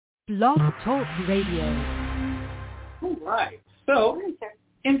Blog Talk Radio. All right. So,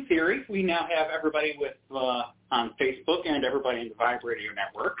 in theory, we now have everybody with on Facebook and everybody in the Vibe Radio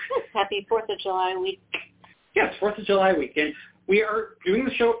Network. Happy 4th of July week. Yes, 4th of July weekend. We are doing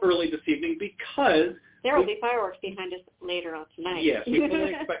the show early this evening because there will be fireworks behind us later on tonight. Yes, we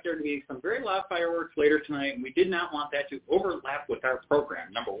fully expect there to be some very loud fireworks later tonight, and we did not want that to overlap with our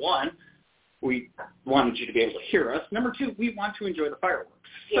program. Number one, we wanted you to be able to hear us. Number two, we want to enjoy the fireworks.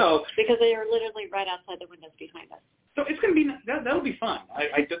 Yes, so because they are literally right outside the windows behind us. So it's going to be that'll be fun.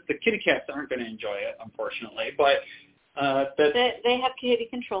 I just the kitty cats aren't going to enjoy it, unfortunately, but they have kitty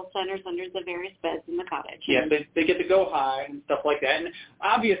control centers under the various beds in the cottage. Yeah, they get to go high and stuff like that. And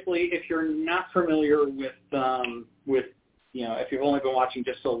obviously, if you're not familiar with if you've only been watching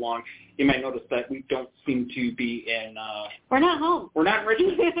just so long, you might notice that we don't seem to be in. We're not home. We're not in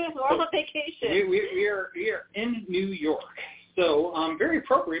Richmond. We're on vacation. We are in New York. So very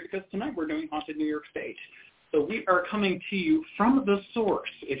appropriate because tonight we're doing Haunted New York State. So we are coming to you from the source,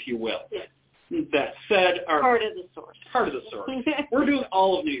 if you will. Yes. That said, part of the source. Part of the source. We're doing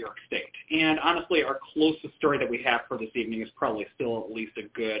all of New York State. And honestly, our closest story that we have for this evening is probably still at least a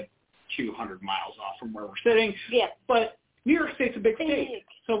good 200 miles off from where we're sitting. Yes. But New York State's a big state,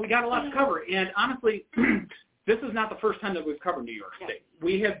 so we got a lot to cover. And honestly, this is not the first time that we've covered New York State.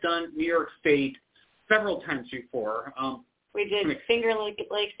 We have done New York State several times before. We did Finger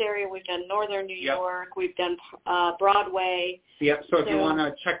Lakes area. We've done Northern New York. We've done Broadway. Yep. So if you want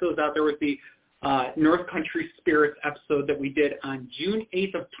to check those out, there was the North Country Spirits episode that we did on June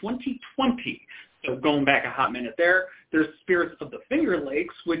 8th of 2020. So going back a hot minute there. There's Spirits of the Finger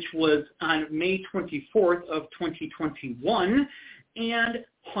Lakes, which was on May 24th of 2021, and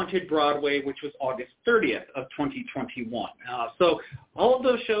Haunted Broadway, which was August 30th of 2021. So all of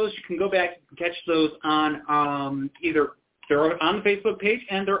those shows, you can go back and catch those on either they're on the Facebook page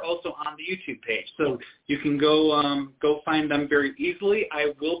and they're also on the YouTube page. So you can go find them very easily.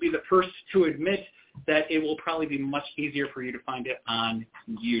 I will be the first to admit that it will probably be much easier for you to find it on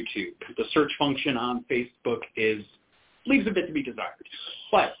YouTube. The search function on Facebook leaves a bit to be desired.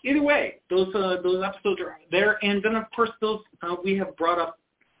 But either way, those episodes are there. And then, of course, those we have brought up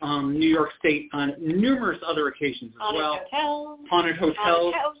New York State on numerous other occasions as well. Haunted hotels.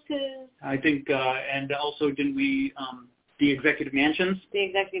 Haunted houses. I think, and also didn't we, the executive mansions? The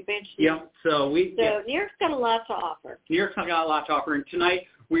executive mansions. Yeah. So New York's got a lot to offer. New York's got a lot to offer. And tonight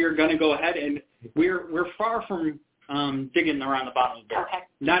we are going to go ahead and we're far from digging around the bottom of the barrel. Okay.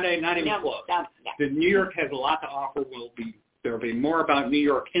 Not even close. No. The New York has a lot to offer. There will be more about New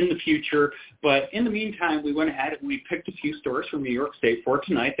York in the future. But in the meantime, we went ahead and we picked a few stories from New York State for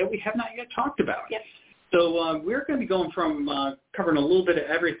tonight that we have not yet talked about. Yep. So we're going to be going from covering a little bit of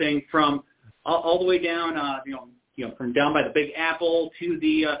everything from all the way down, from down by the Big Apple to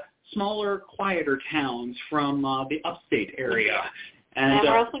the smaller, quieter towns from the upstate area. And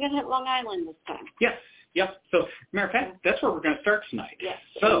we're also going to hit Long Island this time. Yes. Yep. So, matter of fact, that's where we're going to start tonight. Yes.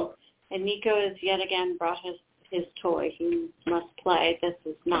 So, and Nico has yet again brought his toy. He must play. This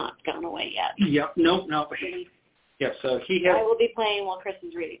has not gone away yet. Yep. No. Yep. So I will be playing while Chris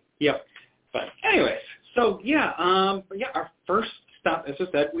is reading. Yep. But anyways, so our first stop, as I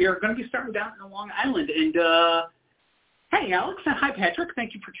said, we are going to be starting down in Long Island. And hi, Alex, and hi, Patrick.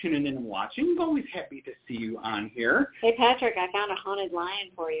 Thank you for tuning in and watching. I'm always happy to see you on here. Hey, Patrick, I found a haunted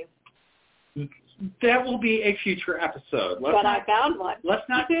lion for you. That will be a future episode. I found one. Let's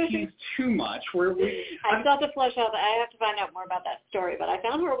not tease too much. I still have to flesh out. I have to find out more about that story, but I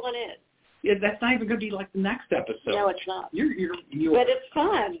found where one is. Yeah, that's not even going to be like the next episode. No, it's not. You're but it's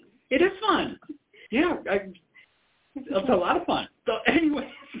fun. It is fun. Yeah, it's a lot of fun. So, anyways,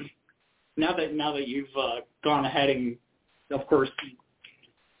 now that you've gone ahead and, of course,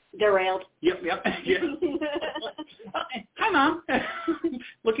 derailed. Yep. Hi, Mom.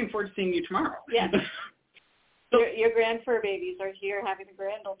 Looking forward to seeing you tomorrow. Yes. So, your grand fur babies are here having a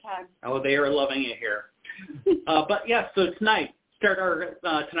grand old time. Oh, they are loving it here. But yeah, so tonight, start our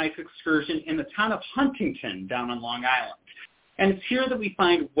tonight's excursion in the town of Huntington down on Long Island. And it's here that we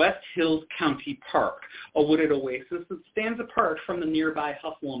find West Hills County Park, a wooded oasis that stands apart from the nearby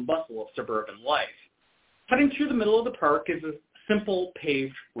hustle and bustle of suburban life. Cutting through the middle of the park is a simple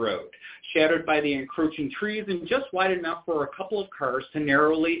paved road, shadowed by the encroaching trees and just wide enough for a couple of cars to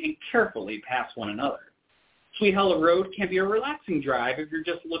narrowly and carefully pass one another. Sweet Hollow Road can be a relaxing drive if you're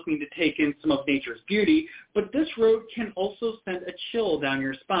just looking to take in some of nature's beauty, but this road can also send a chill down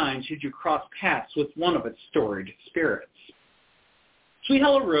your spine should you cross paths with one of its storied spirits. Sweet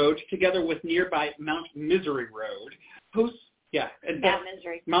Hollow Road, together with nearby Mount Misery Road, hosts Mount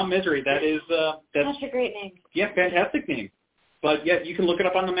Misery. Mount Misery. That's a great name. Yeah, fantastic name. But yeah, you can look it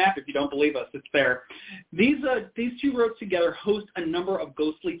up on the map if you don't believe us. It's there. These two roads together host a number of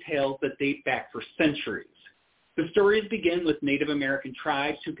ghostly tales that date back for centuries. The stories begin with Native American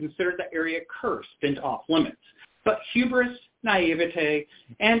tribes who considered the area cursed and off limits. But hubris, naivete,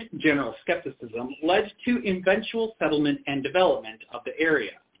 and general skepticism led to eventual settlement and development of the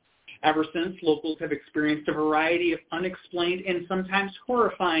area. Ever since, locals have experienced a variety of unexplained and sometimes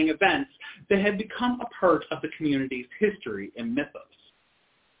horrifying events that have become a part of the community's history and mythos.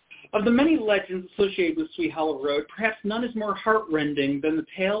 Of the many legends associated with Sweet Hollow Road, perhaps none is more heartrending than the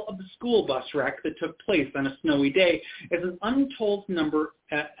tale of the school bus wreck that took place on a snowy day as an untold number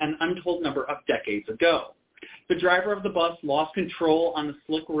of decades ago. The driver of the bus lost control on the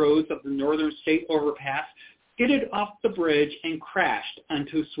slick roads of the Northern State Overpass, skidded off the bridge, and crashed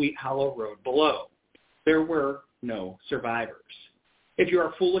onto Sweet Hollow Road below. There were no survivors. If you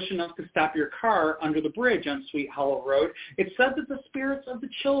are foolish enough to stop your car under the bridge on Sweet Hollow Road, it's said that the spirits of the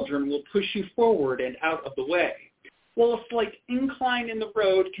children will push you forward and out of the way. While a slight incline in the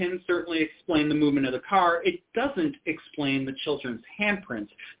road can certainly explain the movement of the car, it doesn't explain the children's handprints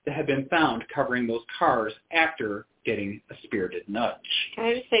that have been found covering those cars after getting a spirited nudge. Can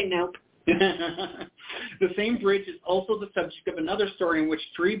I just say nope? The same bridge is also the subject of another story in which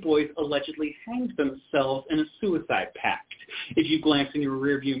 3 boys allegedly hanged themselves in a suicide pact. If you glance in your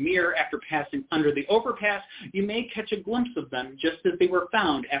rearview mirror after passing under the overpass, you may catch a glimpse of them just as they were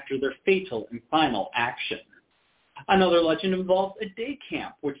found after their fatal and final action. Another legend involves a day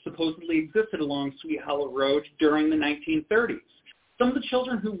camp, which supposedly existed along Sweet Hollow Road during the 1930s. Some of the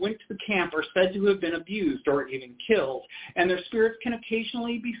children who went to the camp are said to have been abused or even killed, and their spirits can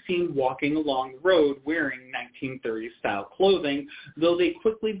occasionally be seen walking along the road wearing 1930s-style clothing, though they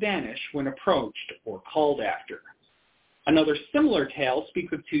quickly vanish when approached or called after. Another similar tale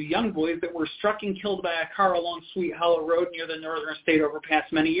speaks of 2 young boys that were struck and killed by a car along Sweet Hollow Road near the Northern State Overpass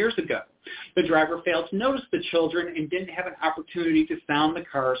many years ago. The driver failed to notice the children and didn't have an opportunity to sound the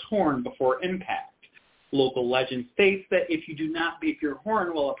car's horn before impact. Local legend states that if you do not beep your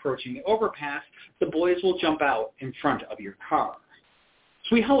horn while approaching the overpass, the boys will jump out in front of your car.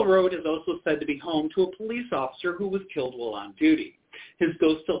 Sweet Hollow Road is also said to be home to a police officer who was killed while on duty. His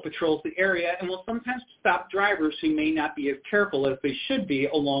ghost still patrols the area and will sometimes stop drivers who may not be as careful as they should be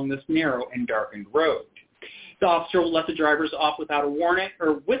along this narrow and darkened road. The officer will let the drivers off without a warning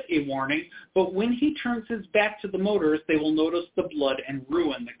or with a warning, but when he turns his back to the motors, they will notice the blood and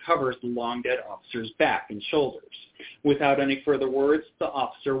ruin that covers the long-dead officer's back and shoulders. Without any further words, the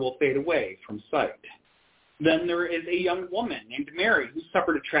officer will fade away from sight. Then there is a young woman named Mary who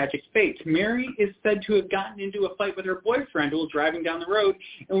suffered a tragic fate. Mary is said to have gotten into a fight with her boyfriend who was driving down the road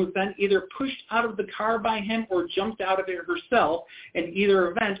and was then either pushed out of the car by him or jumped out of it herself. In either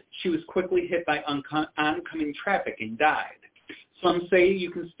event, she was quickly hit by oncoming traffic and died. Some say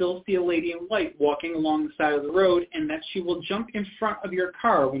you can still see a lady in white walking along the side of the road and that she will jump in front of your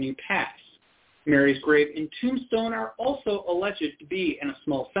car when you pass. Mary's grave and tombstone are also alleged to be in a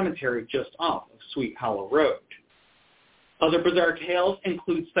small cemetery just off of Sweet Hollow Road. Other bizarre tales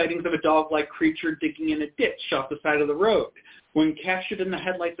include sightings of a dog-like creature digging in a ditch off the side of the road. When captured in the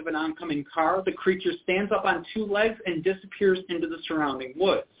headlights of an oncoming car, the creature stands up on 2 legs and disappears into the surrounding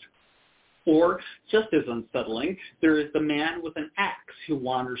woods. Or, just as unsettling, there is the man with an axe who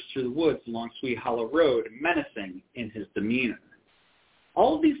wanders through the woods along Sweet Hollow Road, menacing in his demeanor.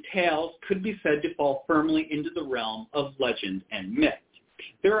 All of these tales could be said to fall firmly into the realm of legend and myth.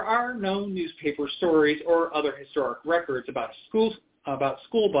 There are no newspaper stories or other historic records about school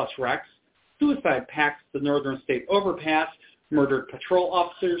bus wrecks, suicide pacts at the Northern State Overpass, murdered patrol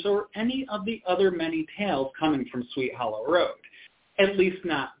officers, or any of the other many tales coming from Sweet Hollow Road, at least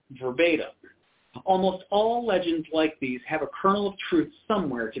not verbatim. Almost all legends like these have a kernel of truth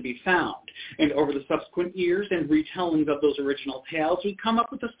somewhere to be found, and over the subsequent years and retellings of those original tales, we come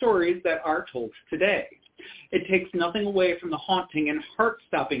up with the stories that are told today. It takes nothing away from the haunting and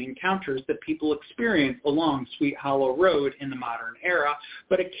heart-stopping encounters that people experience along Sweet Hollow Road in the modern era,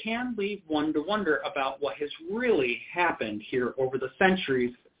 but it can leave one to wonder about what has really happened here over the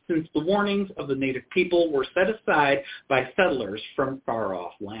centuries since the warnings of the native people were set aside by settlers from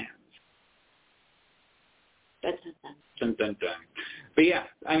far-off lands. Dun, dun, dun. But yeah,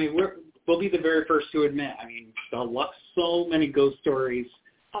 I mean, we'll be the very first to admit, I mean, so many ghost stories.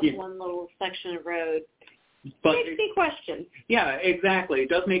 Of one little section of road. But makes me question. Yeah, exactly. It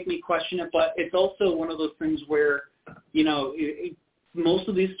does make me question it, but it's also one of those things where, you know, most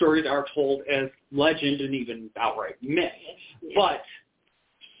of these stories are told as legend and even outright myth. Yeah. But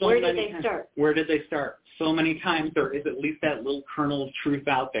where did they start? so many times there is at least that little kernel of truth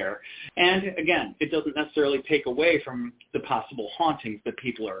out there. And again, it doesn't necessarily take away from the possible hauntings that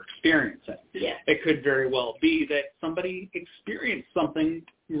people are experiencing. Yeah. It could very well be that somebody experienced something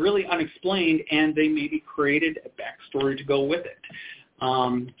really unexplained and they maybe created a backstory to go with it.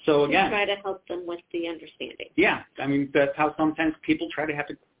 So again, try to help them with the understanding. Yeah, I mean, that's how sometimes people try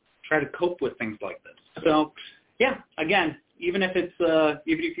to cope with things like this. So yeah, again, even if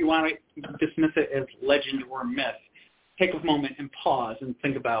you want to dismiss it as legend or myth, take a moment and pause and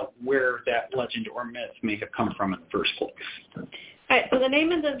think about where that legend or myth may have come from in the first place. All right, so the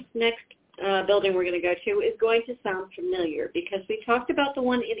name of the next building we're going to go to is going to sound familiar because we talked about the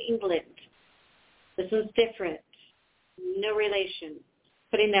one in England. This one's different. No relation.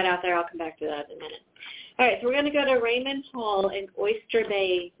 Putting that out there, I'll come back to that in a minute. All right, so we're going to go to Raymond Hall in Oyster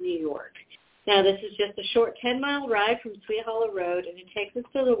Bay, New York. Now, this is just a short 10-mile ride from Sweet Hollow Road, and it takes us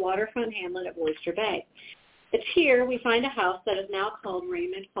to the waterfront hamlet of Oyster Bay. It's here we find a house that is now called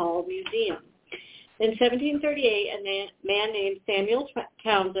Raymond Hall Museum. In 1738, a man named Samuel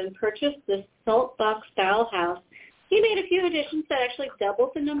Townsend purchased this salt box-style house. He made a few additions that actually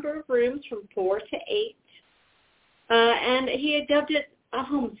doubled the number of rooms from 4 to 8, and he had dubbed it a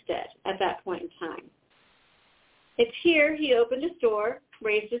homestead at that point in time. It's here he opened a store,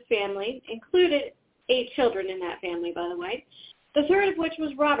 raised his family, included 8 children in that family, by the way, the third of which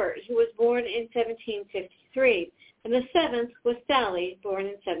was Robert, who was born in 1753, and the 7th was Sally, born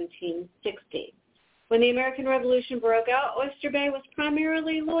in 1760. When the American Revolution broke out, Oyster Bay was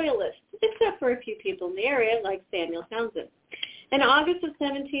primarily loyalist, except for a few people in the area, like Samuel Townsend. In August of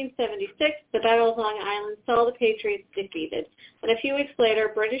 1776, the Battle of Long Island saw the Patriots defeated, and a few weeks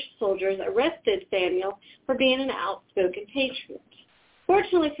later, British soldiers arrested Samuel for being an outspoken patriot.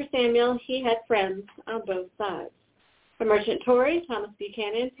 Fortunately for Samuel, he had friends on both sides. A merchant Tory, Thomas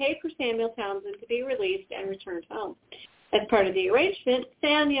Buchanan, paid for Samuel Townsend to be released and returned home. As part of the arrangement,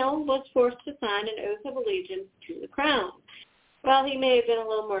 Samuel was forced to sign an oath of allegiance to the crown. While he may have been a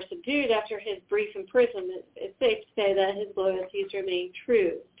little more subdued after his brief imprisonment, it's safe to say that his loyalties remained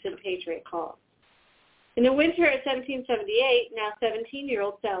true to the Patriot cause. In the winter of 1778, now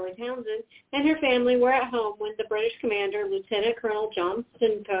 17-year-old Sally Townsend and her family were at home when the British commander, Lieutenant Colonel John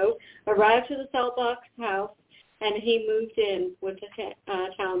Simcoe, arrived to the Saltbox house, and he moved in with the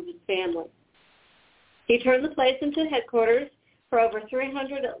Townsend family. He turned the place into headquarters for over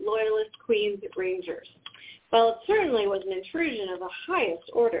 300 Loyalist Queens Rangers. While it certainly was an intrusion of the highest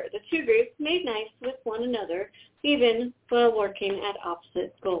order, the two groups made nice with one another, even while working at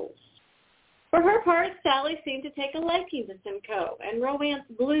opposite goals. For her part, Sally seemed to take a liking to Simcoe, and romance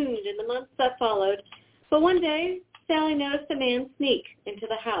bloomed in the months that followed. But one day, Sally noticed a man sneak into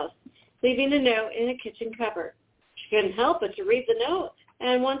the house, leaving a note in a kitchen cupboard. She couldn't help but to read the note,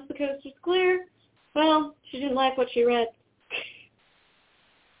 and once the coast was clear, well, she didn't like what she read.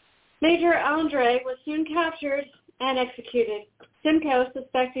 Major Andre was soon captured and executed. Simcoe,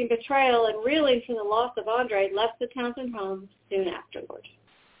 suspecting betrayal and reeling from the loss of Andre, left the Townsend home soon afterward.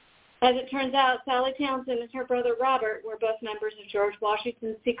 As it turns out, Sally Townsend and her brother Robert were both members of George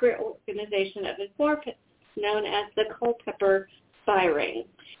Washington's secret organization of informants known as the Culpeper Spy Ring.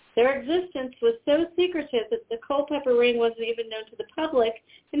 Their existence was so secretive that the Culpeper Ring wasn't even known to the public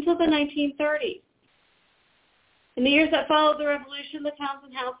until the 1930s. In the years that followed the Revolution, the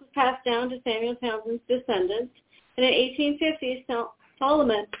Townsend house was passed down to Samuel Townsend's descendants, and in 1850,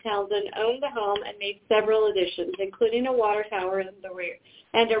 Solomon Townsend owned the home and made several additions, including a water tower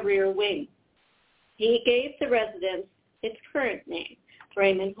and a rear wing. He gave the residence its current name,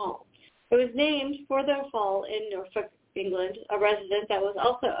 Raymond Hall. It was named for the hall in Norfolk, England, a residence that was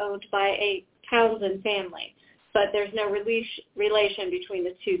also owned by a Townsend family, but there's no relation between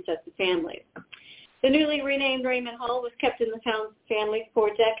the two sets of families. The newly renamed Raymond Hall was kept in the Townsend family for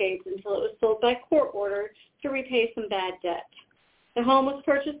decades until it was sold by court order to repay some bad debt. The home was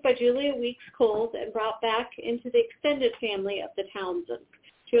purchased by Julia Weeks Coles and brought back into the extended family of the Townsends.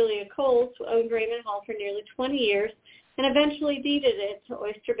 Julia Coles owned Raymond Hall for nearly 20 years and eventually deeded it to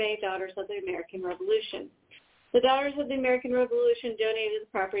Oyster Bay Daughters of the American Revolution. The Daughters of the American Revolution donated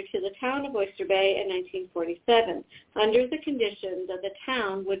the property to the town of Oyster Bay in 1947, under the condition that the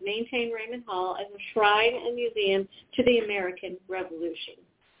town would maintain Raymond Hall as a shrine and museum to the American Revolution.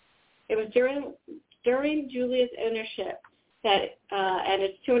 It was during Julia's ownership that, and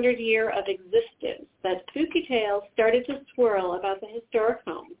its 200 year of existence, that spooky tales started to swirl about the historic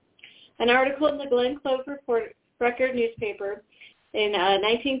home. An article in the Glen Clove Record newspaper in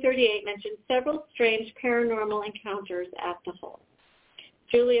 1938 mentioned several strange paranormal encounters at the hall.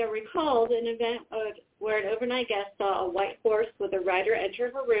 Julia recalled an event where an overnight guest saw a white horse with a rider enter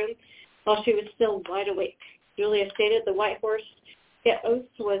her room, while she was still wide awake. Julia stated the white horse ghost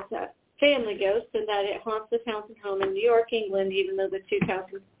was a family ghost and that it haunts the Townsend home in New York, England, even though the two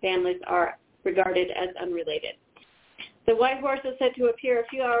Townsend families are regarded as unrelated. The white horse is said to appear a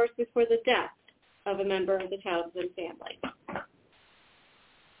few hours before the death of a member of the Townsend family.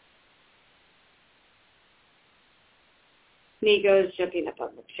 Nico is jumping up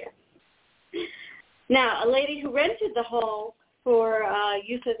on the chair. Now, a lady who rented the hall for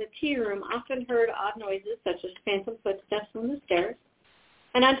use as a tea room often heard odd noises such as phantom footsteps on the stairs.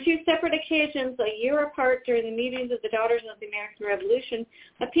 And on two separate occasions, a year apart during the meetings of the Daughters of the American Revolution,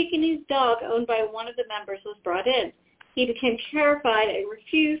 a Pekingese dog owned by one of the members was brought in. He became terrified and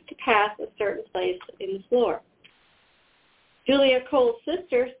refused to pass a certain place in the floor. Julia Cole's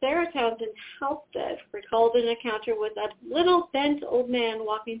sister, Sarah Townsend Halstead, recalled an encounter with a little bent old man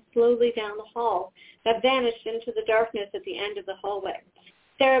walking slowly down the hall that vanished into the darkness at the end of the hallway.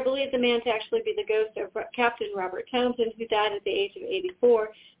 Sarah believed the man to actually be the ghost of Captain Robert Townsend, who died at the age of 84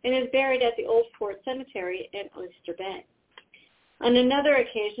 and is buried at the Old Fort Cemetery in Oyster Bay. On another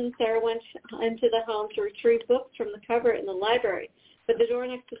occasion, Sarah went into the home to retrieve books from the cupboard in the library, but the door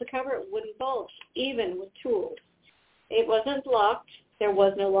next to the cupboard wouldn't bulge, even with tools. It wasn't locked. There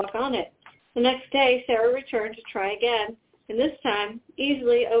was no lock on it. The next day, Sarah returned to try again, and this time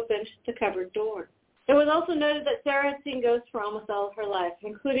easily opened the cupboard door. It was also noted that Sarah had seen ghosts for almost all of her life,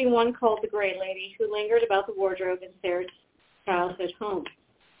 including one called the Gray Lady, who lingered about the wardrobe in Sarah's childhood home.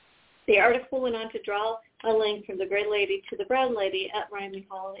 The article went on to draw a link from the Gray Lady to the Brown Lady at Ryman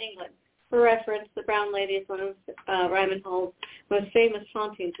Hall in England. For reference, the Brown Lady is one of Ryman Hall's most famous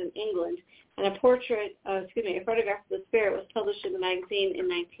hauntings in England, and a photograph of the spirit was published in the magazine in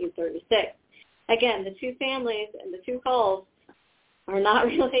 1936. Again, the two families and the two halls are not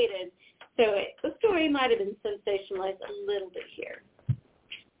related, so the story might have been sensationalized a little bit here.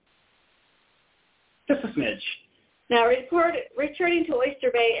 Just a smidge. Now, returning to Oyster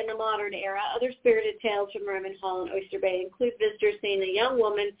Bay in the modern era, other spirited tales from Ryman Hall and Oyster Bay include visitors seeing a young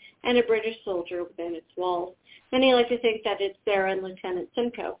woman and a British soldier within its walls. Many like to think that it's Sarah and Lieutenant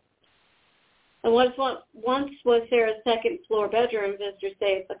Simcoe. And once was Sarah's second-floor bedroom, visitors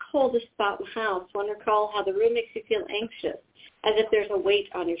say it's the coldest spot in the house. One recall how the room makes you feel anxious, as if there's a weight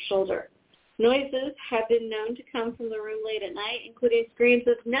on your shoulder. Noises have been known to come from the room late at night, including screams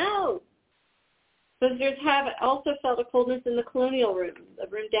of "no!" Visitors have also felt a coldness in the colonial room, the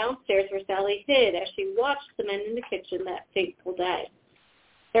room downstairs where Sally hid as she watched the men in the kitchen that fateful day.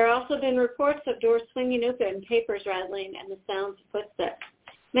 There have also been reports of doors swinging open, papers rattling, and the sounds of footsteps.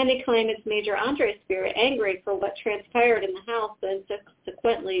 Many claim it's Major Andre's spirit, angry for what transpired in the house and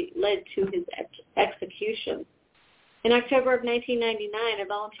subsequently led to his execution. In October of 1999, a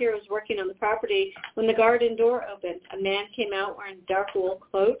volunteer was working on the property when the garden door opened. A man came out wearing a dark wool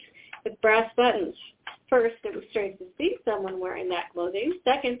coat with brass buttons. First, it was strange to see someone wearing that clothing.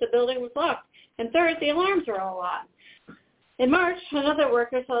 Second, the building was locked. And third, the alarms were all on. In March, another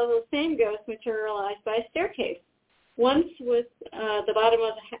worker saw the same ghost materialize by a staircase, once with the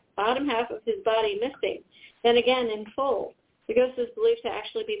bottom half of his body missing, then again in full. The ghost is believed to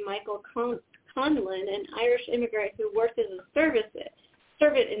actually be Michael Conlon, an Irish immigrant who worked as a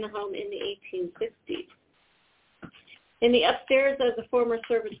servant in the home in the 1860s. In the upstairs of the former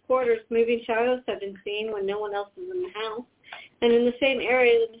servants' quarters, moving shadows have been seen when no one else is in the house. And in the same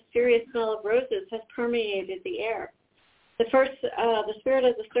area, the mysterious smell of roses has permeated the air. The spirit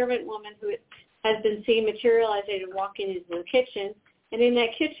of the servant woman who has been seen materializing and walking into the kitchen. And in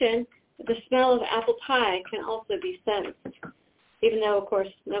that kitchen, the smell of apple pie can also be sensed, even though, of course,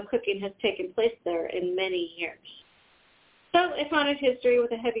 no cooking has taken place there in many years. So, if haunted history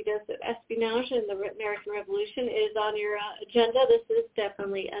with a heavy dose of espionage and the American Revolution is on your agenda, this is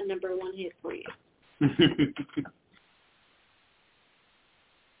definitely a number one hit for you.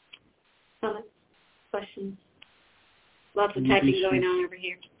 Comments? Questions? Lots of typing going on over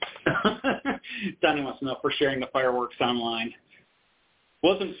here. Donnie wants to know if we're sharing the fireworks online.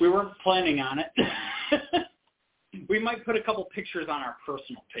 We weren't planning on it. We might put a couple pictures on our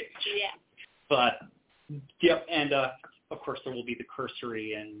personal page. Yeah. But, yep, and of course there will be the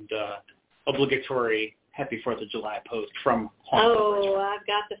cursory and obligatory Happy 4th of July post from Haunted Broadway. Oh, I've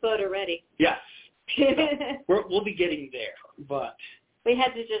got the photo ready. Yes. So we'll be getting there, but... We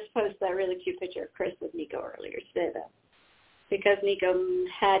had to just post that really cute picture of Chris with Nico earlier today, though, because Nico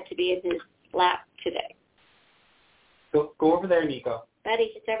had to be in his lap today. Go over there, Nico.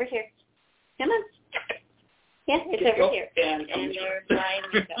 Buddy, it's over here. Come on. Yeah, it's over here. And you're flying,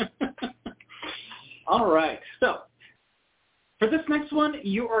 Nico. All right. So, for this next one,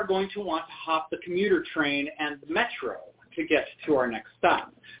 you are going to want to hop the commuter train and the metro to get to our next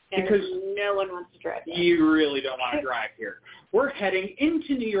stop. Because no one wants to drive there. You really don't want to drive here. We're heading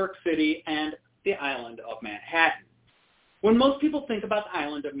into New York City and the island of Manhattan. When most people think about the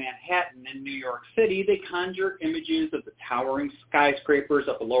island of Manhattan in New York City, they conjure images of the towering skyscrapers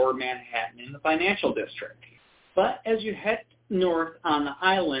of lower Manhattan in the financial district. But as you head north on the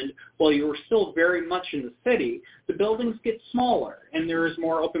island, while you are still very much in the city, the buildings get smaller and there is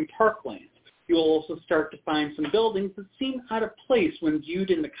more open parkland. You will also start to find some buildings that seem out of place when viewed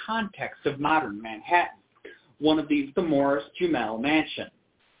in the context of modern Manhattan. One of these, the Morris Jumel Mansion.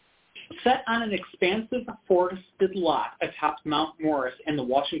 Set on an expansive forested lot atop Mount Morris in the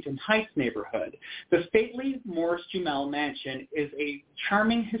Washington Heights neighborhood, the stately Morris Jumel Mansion is a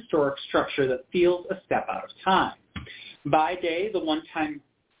charming historic structure that feels a step out of time. By day, the one-time...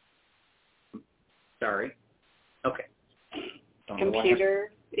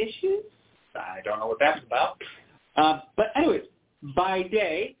 Computer issues? I don't know what that's about. But anyways, by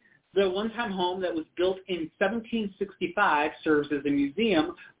day, the one-time home that was built in 1765 serves as a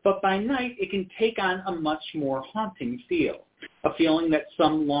museum, but by night it can take on a much more haunting feel, a feeling that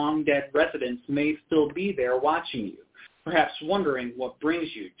some long-dead residents may still be there watching you, perhaps wondering what brings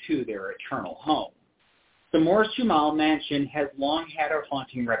you to their eternal home. The Morris Jumel Mansion has long had a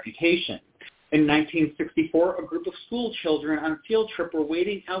haunting reputation. In 1964, a group of school children on a field trip were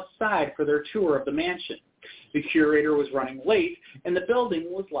waiting outside for their tour of the mansion. The curator was running late, and the building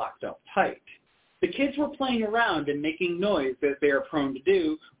was locked up tight. The kids were playing around and making noise, as they are prone to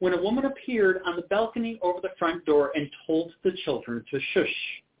do, when a woman appeared on the balcony over the front door and told the children to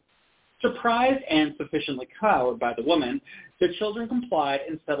shush. Surprised and sufficiently cowed by the woman, the children complied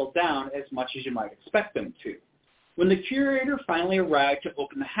and settled down as much as you might expect them to. When the curator finally arrived to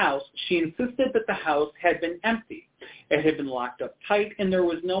open the house, she insisted that the house had been empty. It had been locked up tight, and there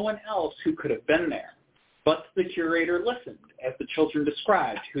was no one else who could have been there. But the curator listened as the children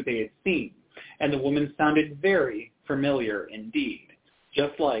described who they had seen, and the woman sounded very familiar indeed,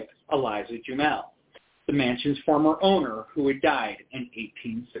 just like Eliza Jumel, the mansion's former owner who had died in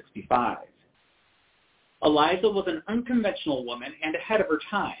 1865. Eliza was an unconventional woman and ahead of her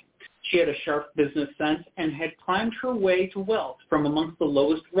time. She had a sharp business sense and had climbed her way to wealth from amongst the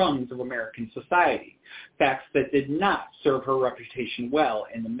lowest rungs of American society, facts that did not serve her reputation well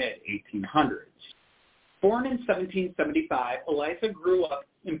in the mid-1800s. Born in 1775, Eliza grew up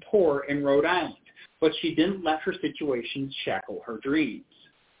poor in Rhode Island, but she didn't let her situation shackle her dreams.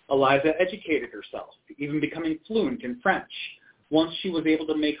 Eliza educated herself, even becoming fluent in French. Once she was able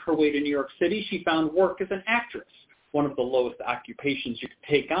to make her way to New York City, she found work as an actress, one of the lowest occupations you could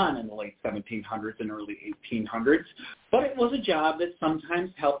take on in the late 1700s and early 1800s, but it was a job that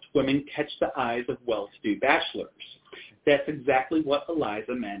sometimes helped women catch the eyes of well-to-do bachelors. That's exactly what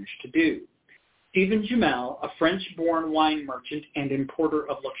Eliza managed to do. Stephen Jumel, a French-born wine merchant and importer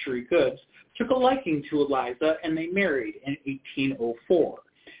of luxury goods, took a liking to Eliza and they married in 1804,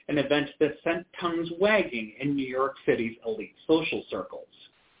 an event that sent tongues wagging in New York City's elite social circles.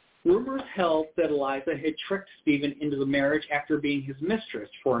 Rumors held that Eliza had tricked Stephen into the marriage after being his mistress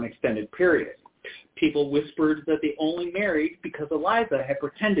for an extended period. People whispered that they only married because Eliza had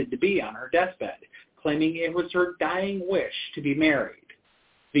pretended to be on her deathbed, claiming it was her dying wish to be married.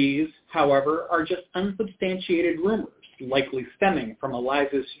 These, however, are just unsubstantiated rumors, likely stemming from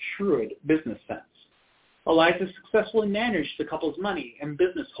Eliza's shrewd business sense. Eliza successfully managed the couple's money and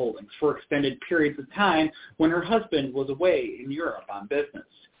business holdings for extended periods of time when her husband was away in Europe on business,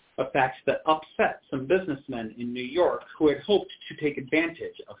 a fact that upset some businessmen in New York who had hoped to take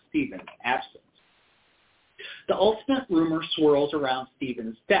advantage of Stephen's absence. The ultimate rumor swirls around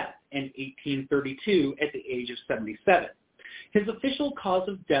Stephen's death in 1832 at the age of 77. His official cause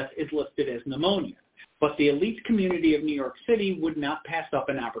of death is listed as pneumonia, but the elite community of New York City would not pass up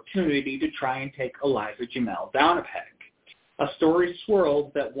an opportunity to try and take Eliza Jumel down a peg. A story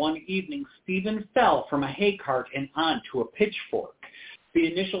swirled that one evening Stephen fell from a hay cart and onto a pitchfork. The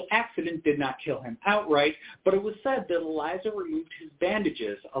initial accident did not kill him outright, but it was said that Eliza removed his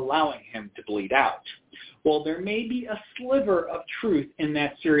bandages, allowing him to bleed out. While there may be a sliver of truth in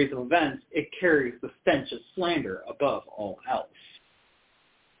that series of events, it carries the stench of slander above all else.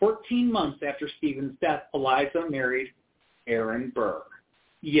 14 months after Stephen's death, Eliza married Aaron Burr.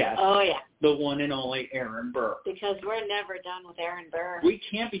 Yes, the one and only Aaron Burr. Because we're never done with Aaron Burr. We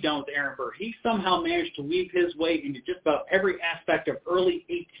can't be done with Aaron Burr. He somehow managed to weave his way into just about every aspect of early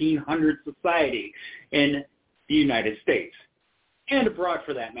 1800s society in the United States. And abroad,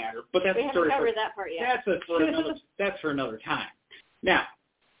 for that matter. But that's we haven't covered that part yet. That's for another time. Now,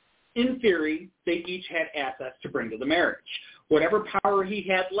 in theory, they each had assets to bring to the marriage. Whatever power he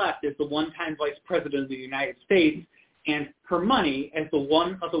had left as the one-time vice president of the United States, and her money as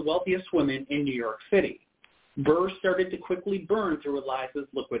one of the wealthiest women in New York City. Burr started to quickly burn through Eliza's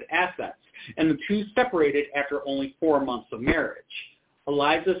liquid assets, and the two separated after only 4 months of marriage.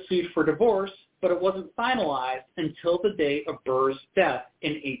 Eliza sued for divorce, but it wasn't finalized until the day of Burr's death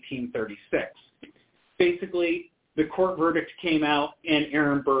in 1836. Basically, the court verdict came out, and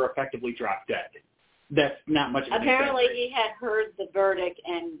Aaron Burr effectively dropped dead. That's not much of an Apparently, he had heard the verdict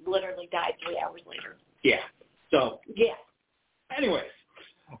and literally died 3 hours later. Yeah. So. Yeah. Anyways,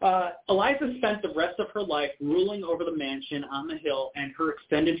 Eliza spent the rest of her life ruling over the mansion on the hill and her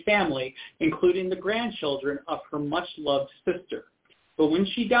extended family, including the grandchildren of her much-loved sister. But when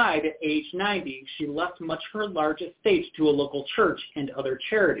she died at age 90, she left much of her large estate to a local church and other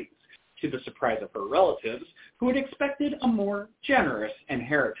charities, to the surprise of her relatives, who had expected a more generous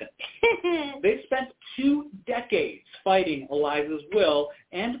inheritance. They spent 2 decades fighting Eliza's will,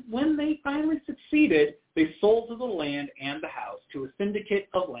 and when they finally succeeded, they sold the land and the house to a syndicate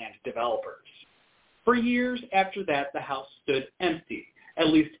of land developers. For years after that, the house stood empty. At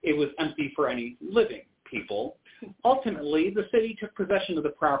least it was empty for any living people. Ultimately, the city took possession of the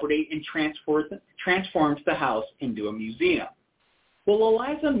property and transformed the house into a museum. While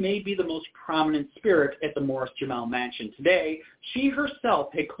Eliza may be the most prominent spirit at the Morris Jamel Mansion today, she herself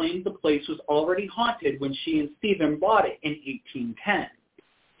had claimed the place was already haunted when she and Stephen bought it in 1810.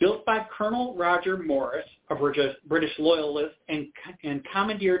 Built by Colonel Roger Morris, a British loyalist, and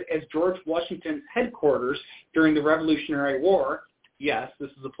commandeered as George Washington's headquarters during the Revolutionary War. Yes, this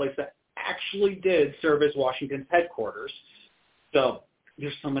is a place that actually did serve as Washington's headquarters. So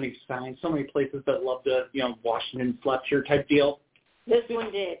there's so many signs, so many places that love the, Washington slept here type deal. This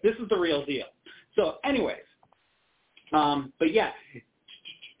one did. This is the real deal. So anyways, but yeah,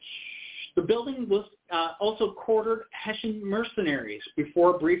 the building was also quartered Hessian mercenaries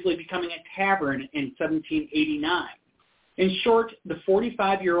before briefly becoming a tavern in 1789. In short, the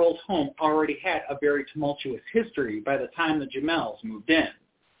 45-year-old home already had a very tumultuous history by the time the Jamels moved in.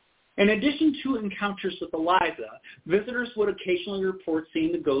 In addition to encounters with Eliza, visitors would occasionally report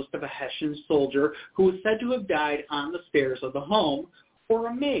seeing the ghost of a Hessian soldier who was said to have died on the stairs of the home, or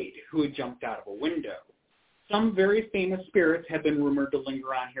a maid who had jumped out of a window. Some very famous spirits have been rumored to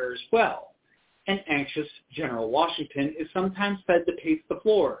linger on here as well. An anxious General Washington is sometimes said to pace the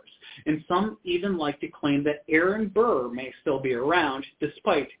floors, and some even like to claim that Aaron Burr may still be around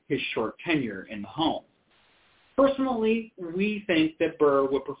despite his short tenure in the home. Personally, we think that Burr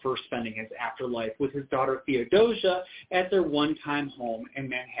would prefer spending his afterlife with his daughter Theodosia at their one-time home in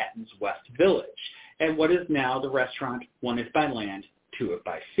Manhattan's West Village, at what is now the restaurant One Is by Land, Two Is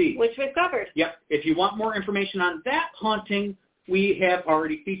by Sea. Which we've covered. Yep. If you want more information on that haunting, we have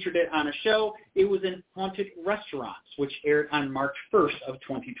already featured it on a show. It was in Haunted Restaurants, which aired on March 1st of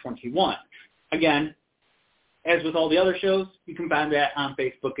 2021. Again, as with all the other shows, you can find that on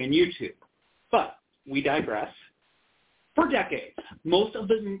Facebook and YouTube. But we digress. For decades, most of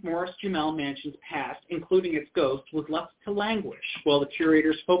the Morris Jamel Mansion's past, including its ghost, was left to languish while the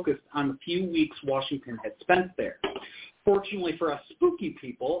curators focused on the few weeks Washington had spent there. Fortunately for us spooky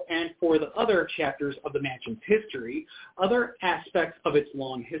people and for the other chapters of the mansion's history, other aspects of its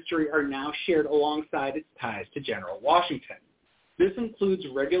long history are now shared alongside its ties to General Washington. This includes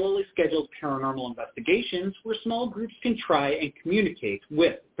regularly scheduled paranormal investigations where small groups can try and communicate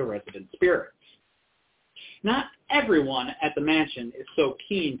with the resident spirits. Not everyone at the mansion is so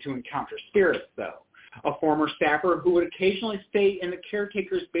keen to encounter spirits, though. A former staffer who would occasionally stay in the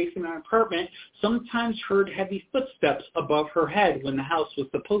caretaker's basement apartment sometimes heard heavy footsteps above her head when the house was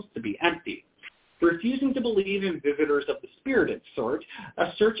supposed to be empty. Refusing to believe in visitors of the spirited sort,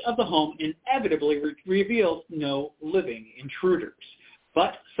 a search of the home inevitably revealed no living intruders.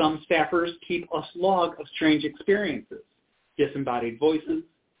 But some staffers keep a log of strange experiences: disembodied voices,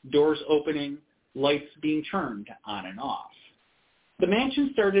 doors opening, lights being turned on and off. The mansion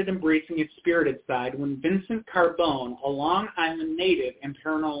started embracing its spirited side when Vincent Carbone, a Long Island native and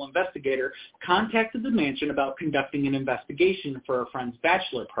paranormal investigator, contacted the mansion about conducting an investigation for a friend's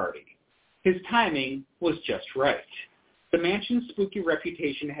bachelor party. His timing was just right. The mansion's spooky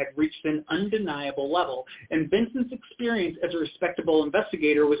reputation had reached an undeniable level, and Vincent's experience as a respectable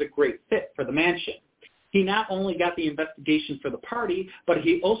investigator was a great fit for the mansion. He not only got the investigation for the party, but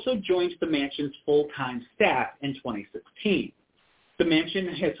he also joined the mansion's full-time staff in 2016. The mansion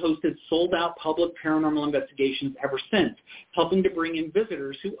has hosted sold-out public paranormal investigations ever since, helping to bring in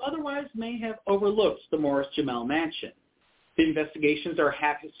visitors who otherwise may have overlooked the Morris Jamel Mansion. The investigations are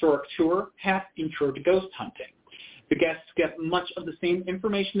half historic tour, half intro to ghost hunting. The guests get much of the same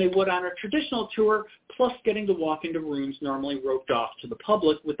information they would on a traditional tour, plus getting to walk into rooms normally roped off to the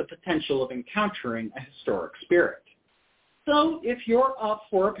public with the potential of encountering a historic spirit. So if you're up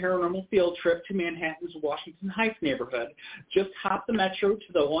for a paranormal field trip to Manhattan's Washington Heights neighborhood, just hop the metro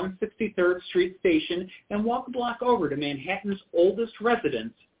to the 163rd Street station and walk a block over to Manhattan's oldest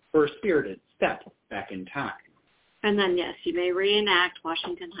residence for a spirited step back in time. And then, yes, you may reenact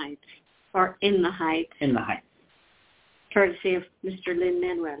Washington Heights, or In the Heights. In the Heights. Courtesy of Mr.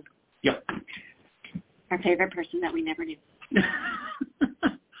 Lin-Manuel. Yep. Our favorite person that we never knew.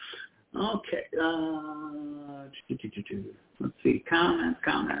 Okay. Let's see.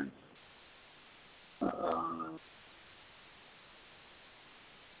 Comments.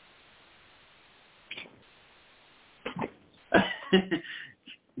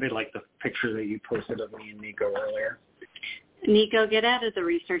 They like the picture that you posted of me and Nico earlier. Nico, get out of the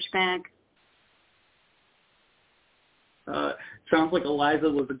research bag. Sounds like Eliza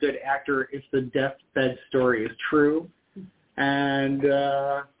was a good actor if the deathbed story is true. And,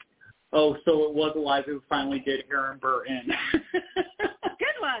 so it was Eliza who finally did Aaron Burr in.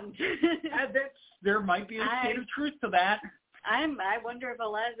 Good one. There might be a shade of truth to that. I wonder if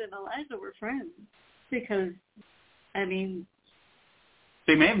Eliza and Eliza were friends. Because, I mean...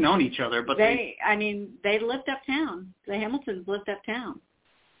 They may have known each other, but they lived uptown. The Hamiltons lived uptown.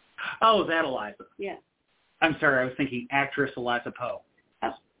 Oh, that Eliza. Yeah. I'm sorry, I was thinking actress Eliza Poe.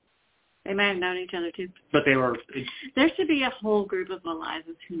 Oh. They might have known each other, too. But they were... There should be a whole group of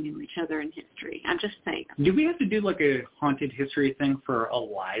Elizas who knew each other in history. I'm just saying. Do we have to do like a haunted history thing for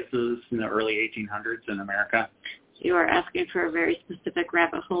Elizas in the early 1800s in America? You are asking for a very specific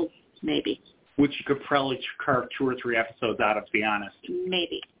rabbit hole, maybe. Which you could probably carve 2 or 3 episodes out of, to be honest.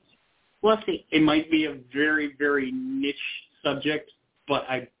 Maybe. We'll see. It might be a very, very niche subject, but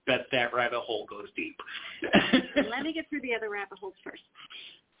I bet that rabbit hole goes deep. Let me get through the other rabbit holes first.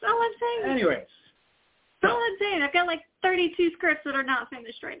 That's all I'm saying. Anyway. That's all I'm saying. I've got like 32 scripts that are not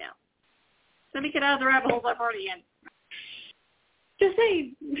finished right now. Let me get out of the rabbit holes I'm already in. Just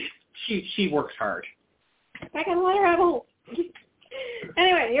saying. She works hard. I got a lot of rabbit holes.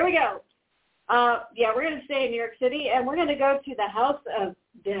 Anyway, here we go. We're going to stay in New York City, and we're going to go to the House of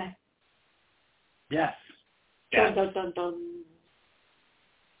Death. Yes. Dun, dun, dun, dun.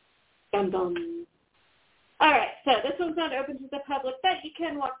 Dun, dun. All right, so this one's not open to the public, but you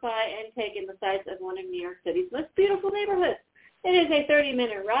can walk by and take in the sights of one of New York City's most beautiful neighborhoods. It is a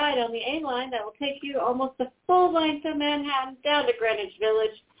 30-minute ride on the A line that will take you almost the full length of Manhattan down to Greenwich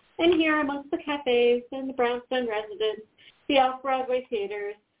Village, and here amongst the cafes and the brownstone residence, the off-Broadway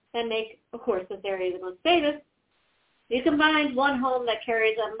theaters, that make, of course, this area the most famous, you can find one home that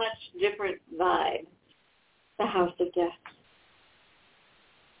carries a much different vibe, the House of Death.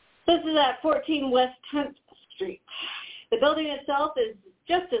 This is at 14 West 10th Street. The building itself is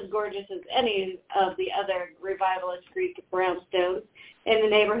just as gorgeous as any of the other revivalist Greek brownstones in the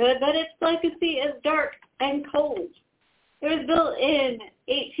neighborhood, but its legacy is dark and cold. It was built in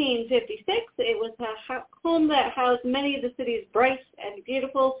 1856. It was a home that housed many of the city's bright and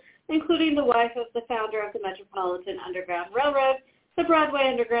beautiful, including the wife of the founder of the Metropolitan Underground Railroad, the Broadway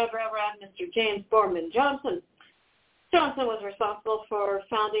Underground Railroad, Mr. James Borman Johnson. Johnson was responsible for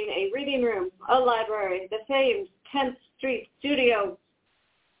founding a reading room, a library, the famed 10th Street Studio.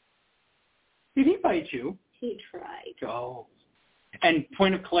 Did he bite you? He tried. Oh. And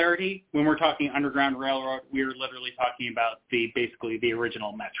point of clarity, when we're talking Underground Railroad, we're literally talking about basically the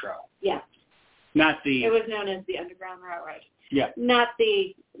original Metro. Yeah. Not the... It was known as the Underground Railroad. Yeah. Not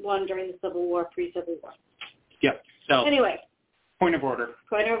the one during the Civil War, pre-Civil War. Yep. So... Anyway. Point of order.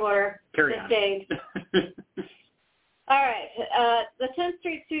 Point of order. Carry on. All right. The 10th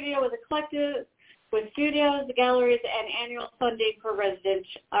Street Studio was a collective with studios, galleries, and annual funding for resident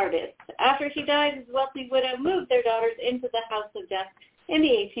artists. After he died, his wealthy widow moved their daughters into the House of Death in the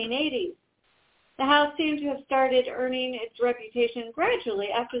 1880s. The house seemed to have started earning its reputation gradually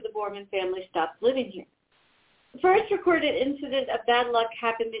after the Borman family stopped living here. The first recorded incident of bad luck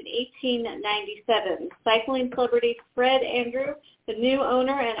happened in 1897. Cycling celebrity Fred Andrew, the new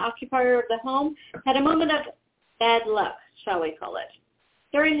owner and occupier of the home, had a moment of bad luck, shall we call it.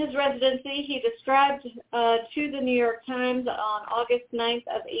 During his residency, he described to the New York Times on August 9th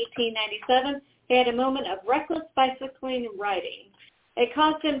of 1897, he had a moment of reckless bicycling and riding. It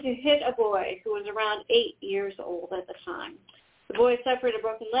caused him to hit a boy who was around 8 years old at the time. The boy suffered a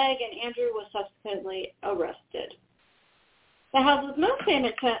broken leg, and Andrew was subsequently arrested. The house's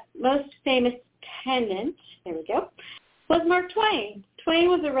most famous tenant, there we go, was Mark Twain. Twain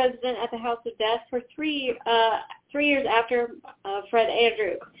was a resident at the House of Death for 3 years after Fred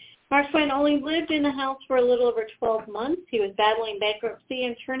Andrew. Mark Twain only lived in the house for a little over 12 months. He was battling bankruptcy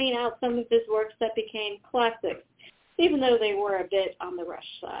and turning out some of his works that became classics, even though they were a bit on the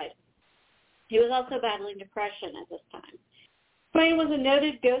rush side. He was also battling depression at this time. Twain was a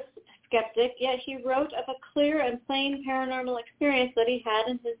noted ghost skeptic, yet he wrote of a clear and plain paranormal experience that he had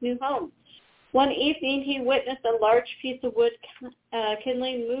in his new home. One evening, he witnessed a large piece of wood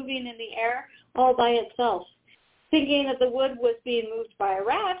kindling moving in the air all by itself. Thinking that the wood was being moved by a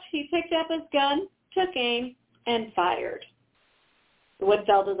rat, he picked up his gun, took aim, and fired. The wood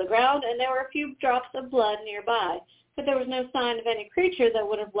fell to the ground, and there were a few drops of blood nearby, but there was no sign of any creature that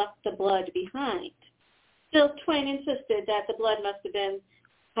would have left the blood behind. Still, Twain insisted that the blood must have been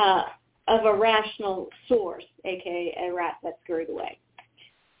of a rational source, a.k.a. a rat that scurried away.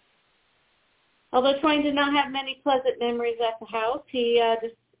 Although Twain did not have many pleasant memories at the house,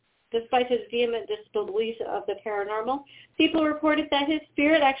 despite his vehement disbelief of the paranormal, people reported that his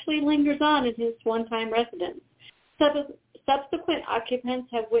spirit actually lingers on in his one-time residence. Subsequent occupants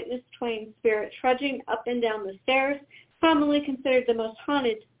have witnessed Twain's spirit trudging up and down the stairs, commonly considered the most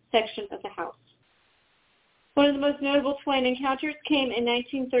haunted section of the house. One of the most notable Twain encounters came in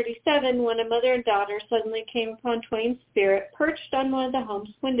 1937 when a mother and daughter suddenly came upon Twain's spirit perched on one of the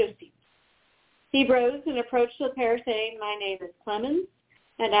home's window seats. He rose and approached the pair saying, "My name is Clemens,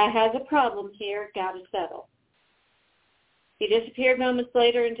 and I has a problem here, gotta settle." He disappeared moments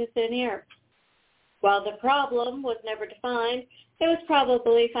later into thin air. While the problem was never defined, it was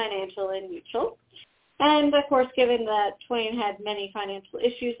probably financial and mutual. And, of course, given that Twain had many financial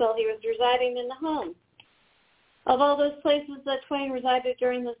issues while he was residing in the home. Of all those places that Twain resided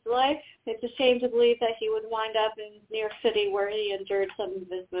during his life, it's a shame to believe that he would wind up in New York City where he endured some of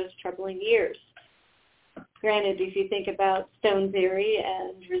his most troubling years. Granted, if you think about stone theory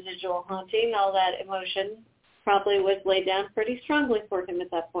and residual haunting, all that emotion probably was laid down pretty strongly for him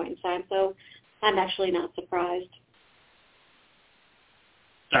at that point in time, so I'm actually not surprised.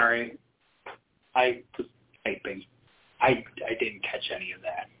 Sorry. I was typing. I didn't catch any of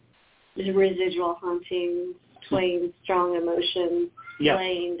that. The residual haunting, Twain's strong emotions, Yep.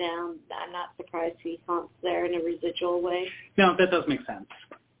 laying down. I'm not surprised he haunts there in a residual way. No, that does make sense.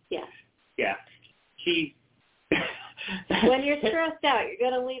 Yeah. Yeah. He... When you're stressed out, you're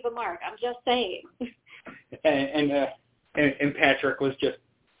going to leave a mark. I'm just saying. And Patrick was just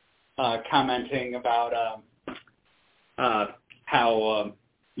commenting about how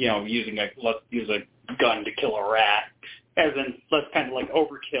let's use a gun to kill a rat, as in let's kind of like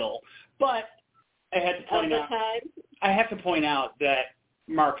overkill. But I have to point out that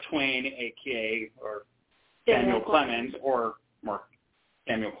Mark Twain, aka or Samuel Clemens, or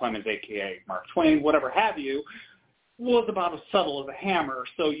Samuel Clemens, a.k.a. Mark Twain, whatever have you, was about as subtle as a hammer,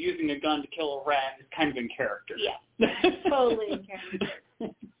 so using a gun to kill a rat is kind of in character. Yeah, totally in character.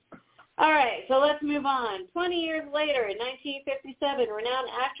 All right, so let's move on. 20 years later, in 1957, renowned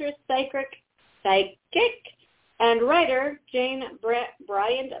actress, psychic, and writer Jane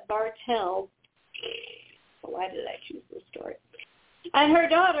Bryant Bartell, why did I choose this story, and her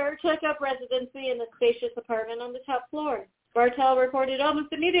daughter took up residency in the spacious apartment on the top floor. Bartell reported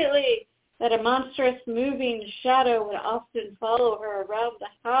almost immediately that a monstrous moving shadow would often follow her around the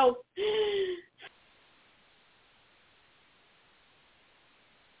house.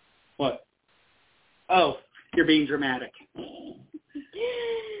 What? Oh, you're being dramatic.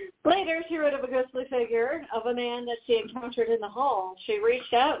 Later, she wrote of a ghostly figure of a man that she encountered in the hall. She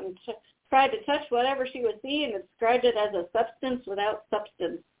reached out and tried to touch whatever she was seeing and described it as a substance without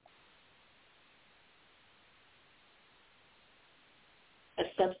substance. A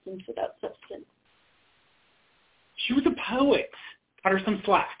substance without substance. She was a poet. Cut her some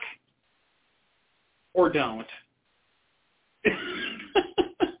slack. Or don't.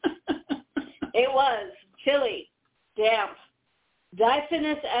 It was chilly, damp,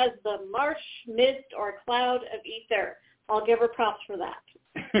 diaphanous as the marsh mist or cloud of ether. I'll give her props for that.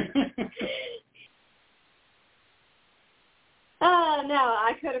 Now,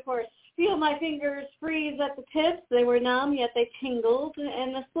 I could, of course, feel my fingers freeze at the tips. They were numb, yet they tingled.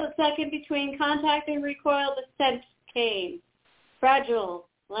 In the split second between contact and recoil, the scent came. Fragile,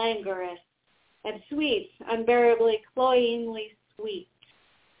 languorous, and sweet, unbearably, cloyingly sweet.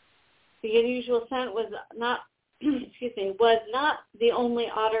 The unusual scent was not the only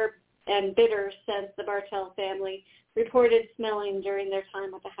otter and bitter scent the Bartell family reported smelling during their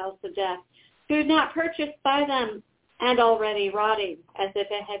time at the House of Death. Food not purchased by them and already rotting, as if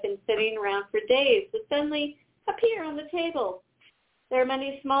it had been sitting around for days, would suddenly appear on the table. Their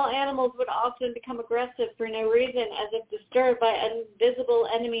many small animals would often become aggressive for no reason, as if disturbed by invisible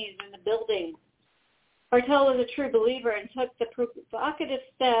enemies in the building. Bartell was a true believer and took the proactive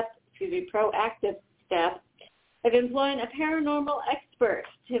step of employing a paranormal expert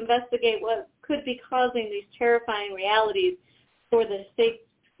to investigate what could be causing these terrifying realities for the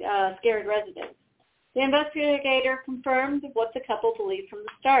scared residents. The investigator confirmed what the couple believed from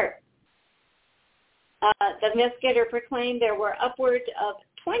the start. The investigator proclaimed there were upwards of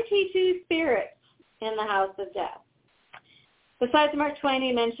 22 spirits in the house of death. Besides Mark Twain,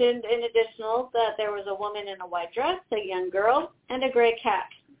 he mentioned in additional that there was a woman in a white dress, a young girl, and a gray cat.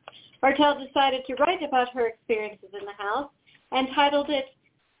 Martell decided to write about her experiences in the house and titled it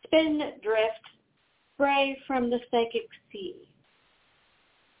Spindrift, Spray from the Psychic Sea.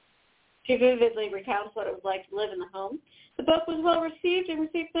 She vividly recounts what it was like to live in the home. The book was well received and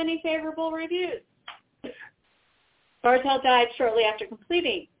received many favorable reviews. Martell died shortly after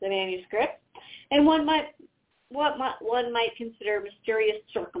completing the manuscript, and what one might consider mysterious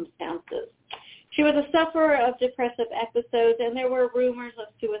circumstances. She was a sufferer of depressive episodes, and there were rumors of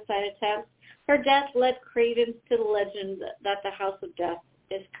suicide attempts. Her death led credence to the legend that the House of Death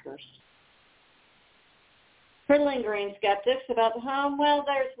is cursed. For lingering skeptics about the home, well,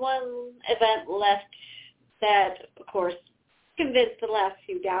 there's one event left that, of course, convinced the last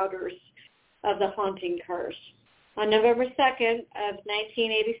few doubters of the haunting curse. On November 2nd of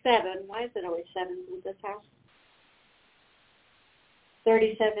 1987, why is it always 7 with this house?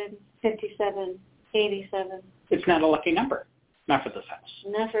 37, 57, 87. It's not a lucky number. Not for this house.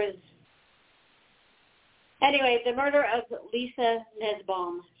 Not for his... Anyway, the murder of Lisa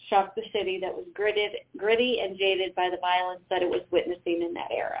Nesbaum shocked the city that was gritty and jaded by the violence that it was witnessing in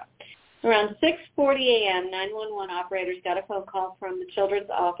that era. Around 6:40 a.m., 911 operators got a phone call from the children's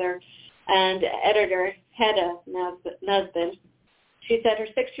author and editor, Hedda Nusbin. She said her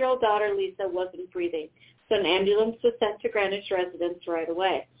 6-year-old daughter, Lisa, wasn't breathing, so an ambulance was sent to Greenwich residence right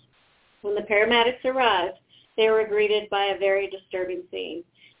away. When the paramedics arrived, they were greeted by a very disturbing scene.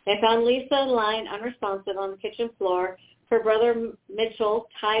 They found Lisa lying unresponsive on the kitchen floor, her brother Mitchell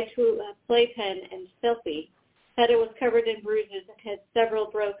tied to a playpen and filthy. Hedda was covered in bruises and had several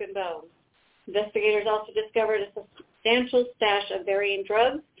broken bones. Investigators also discovered a substantial stash of varying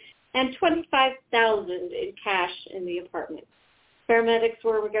drugs and $25,000 in cash in the apartment. Paramedics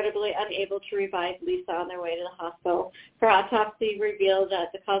were regrettably unable to revive Lisa on their way to the hospital. Her autopsy revealed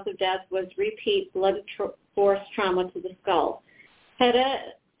that the cause of death was repeat blunt force trauma to the skull.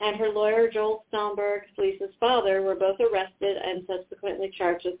 Hedda and her lawyer, Joel Stomberg, Lisa's father, were both arrested and subsequently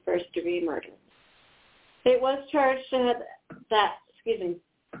charged with first-degree murder. It was charged that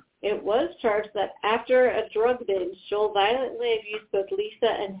after a drug binge, Joel violently abused both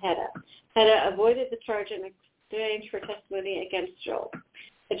Lisa and Hedda. Hedda avoided the charge in exchange for testimony against Joel.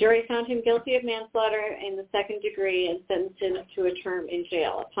 The jury found him guilty of manslaughter in the second degree and sentenced him to a term in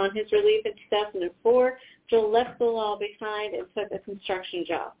jail. Upon his release in 2004, Joel left the law behind and took a construction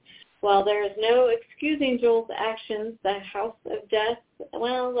job. While there is no excusing Joel's actions, the House of Death,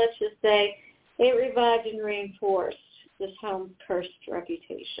 well, let's just say, it revived and reinforced this home's cursed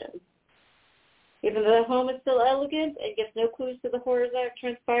reputation. Even though the home is still elegant and gives no clues to the horrors that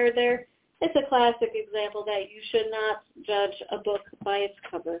transpired there, it's a classic example that you should not judge a book by its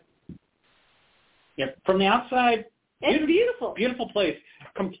cover. Yep. From the outside, it's beautiful. Beautiful place.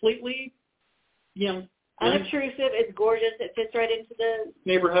 Completely, unobtrusive. It's gorgeous. It fits right into the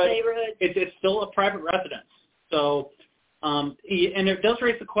neighborhood. It's still a private residence. So, and it does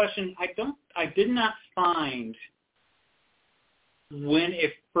raise the question. I did not find when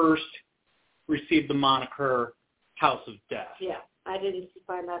it first received the moniker House of Death. Yeah. I didn't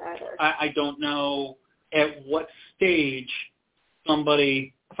find that either. I don't know at what stage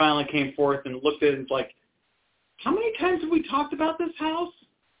somebody finally came forth and looked at it and was like, how many times have we talked about this house?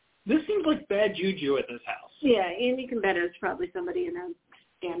 This seems like bad juju at this house. Yeah, and you can bet it's probably somebody in a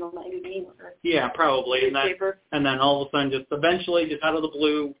scandal magazine. Yeah, probably. Newspaper. And then all of a sudden, just eventually, just out of the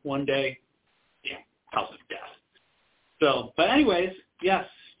blue, one day, House of Death. So, but anyways, yes,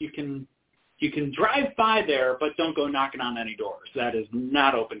 you can drive by there, but don't go knocking on any doors. That is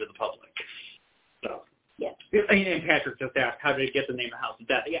not open to the public. So, yes. And Patrick just asked, how did it get the name of House of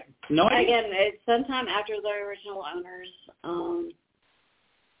Death? Yeah, no idea. Again, it's sometime after the original owners,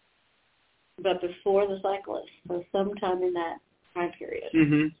 but before the cyclist. So sometime in that time period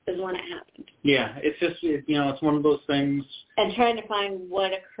is when it happened. Yeah, it's just, it's one of those things. And trying to find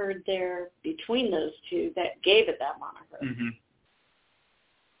what occurred there between those two that gave it that moniker. Mm-hmm.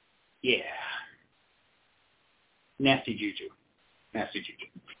 Yeah. Nasty juju.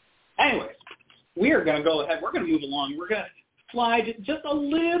 Anyways, we are going to go ahead. We're going to move along. We're going to fly just a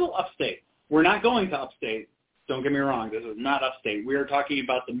little upstate. We're not going to upstate. Don't get me wrong. This is not upstate. We are talking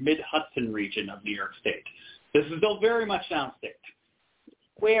about the mid-Hudson region of New York State. This is still very much downstate.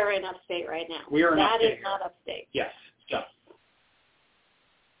 We are in upstate right now. We are in upstate. That is not upstate. Yes.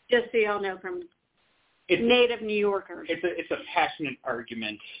 Just so you all know from native New Yorkers. It's a passionate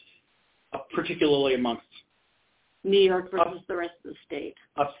argument particularly amongst New York versus the rest of the state.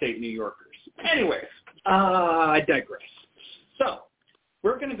 Upstate New Yorkers. Anyways, I digress. So,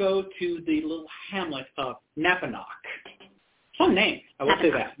 we're going to go to the little hamlet of Napanoch. Fun name. I will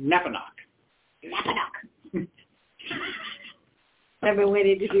say that. Napanoch. Napanoch. I've been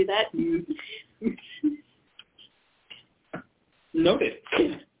waiting to do that. Noted.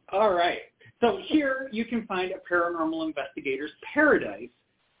 All right. So here you can find a paranormal investigator's paradise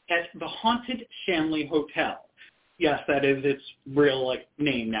at the Haunted Shanley Hotel. Yes, that is its real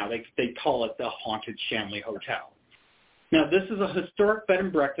name now. They call it the Haunted Shanley Hotel. Now, this is a historic bed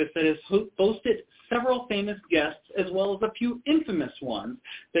and breakfast that has boasted several famous guests as well as a few infamous ones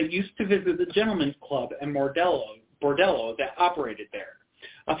that used to visit the Gentlemen's Club and Bordello that operated there.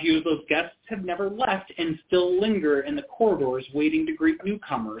 A few of those guests have never left and still linger in the corridors waiting to greet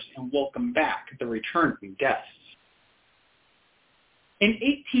newcomers and welcome back the returning guests. In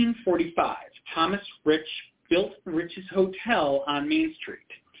 1845, Thomas Rich built Rich's Hotel on Main Street.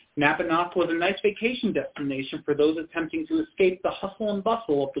 Napanoch was a nice vacation destination for those attempting to escape the hustle and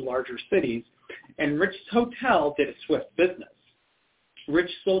bustle of the larger cities, and Rich's Hotel did a swift business.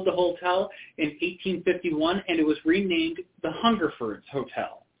 Rich sold the hotel in 1851, and it was renamed the Hungerford's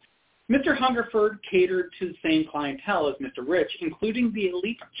Hotel. Mr. Hungerford catered to the same clientele as Mr. Rich, including the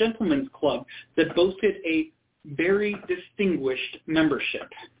elite gentlemen's club that boasted a very distinguished membership.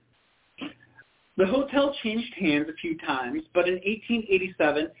 The hotel changed hands a few times, but in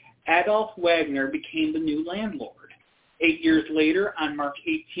 1887, Adolf Wagner became the new landlord. 8 years later, on March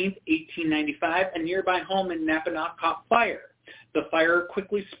 18, 1895, a nearby home in Napanoch caught fire. The fire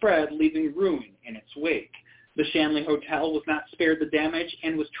quickly spread, leaving ruin in its wake. The Shanley Hotel was not spared the damage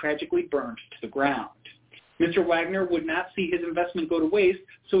and was tragically burned to the ground. Mr. Wagner would not see his investment go to waste,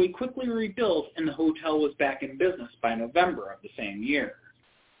 so he quickly rebuilt, and the hotel was back in business by November of the same year.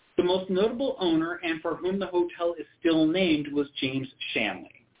 The most notable owner, and for whom the hotel is still named, was James Shanley.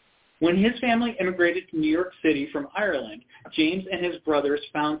 When his family immigrated to New York City from Ireland, James and his brothers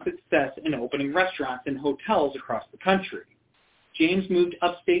found success in opening restaurants and hotels across the country. James moved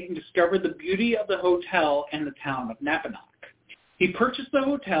upstate and discovered the beauty of the hotel and the town of Napanoch. He purchased the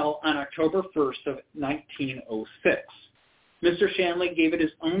hotel on October 1st of 1906. Mr. Shanley gave it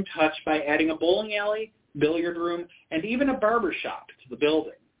his own touch by adding a bowling alley, billiard room, and even a barber shop to the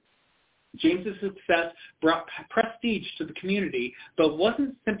building. James's success brought prestige to the community, but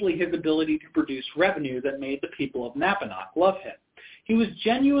wasn't simply his ability to produce revenue that made the people of Napanoch love him. He was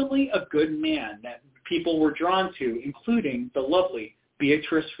genuinely a good man that people were drawn to, including the lovely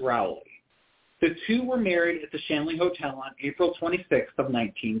Beatrice Rowley. The two were married at the Shanley Hotel on April 26th of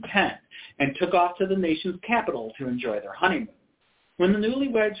 1910 and took off to the nation's capital to enjoy their honeymoon. When the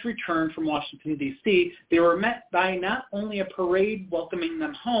newlyweds returned from Washington, D.C., they were met by not only a parade welcoming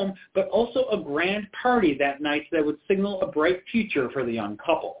them home, but also a grand party that night that would signal a bright future for the young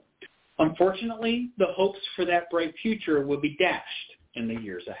couple. Unfortunately, the hopes for that bright future would be dashed in the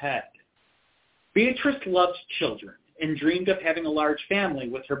years ahead. Beatrice loved children and dreamed of having a large family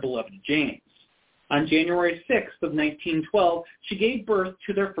with her beloved James. On January 6th of 1912, she gave birth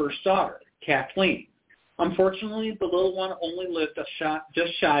to their first daughter, Kathleen. Unfortunately, the little one only lived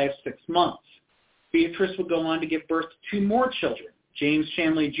just shy of 6 months. Beatrice would go on to give birth to 2 more children, James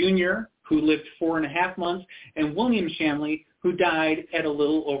Shanley Jr., who lived 4.5 months, and William Shanley, who died at a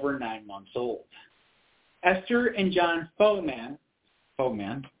little over 9 months old. Esther and John Fogman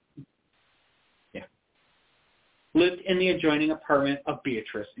lived in the adjoining apartment of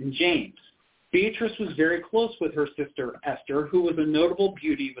Beatrice and James. Beatrice was very close with her sister Esther, who was a notable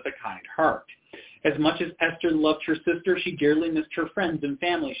beauty with a kind heart. As much as Esther loved her sister, she dearly missed her friends and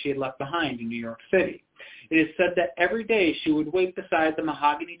family she had left behind in New York City. It is said that every day she would wait beside the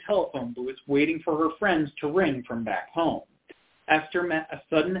mahogany telephone booth waiting for her friends to ring from back home. Esther met a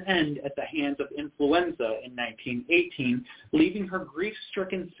sudden end at the hands of influenza in 1918, leaving her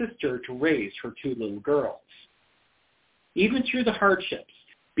grief-stricken sister to raise her 2 little girls. Even through the hardships,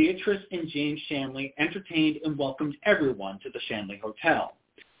 Beatrice and James Shanley entertained and welcomed everyone to the Shanley Hotel.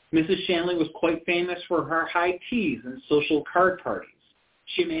 Mrs. Shanley was quite famous for her high teas and social card parties.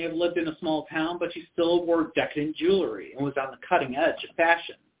 She may have lived in a small town, but she still wore decadent jewelry and was on the cutting edge of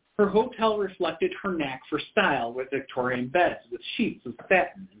fashion. Her hotel reflected her knack for style with Victorian beds with sheets of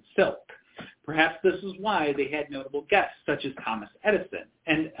satin and silk. Perhaps this is why they had notable guests such as Thomas Edison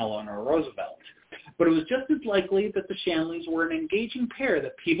and Eleanor Roosevelt. But it was just as likely that the Shanleys were an engaging pair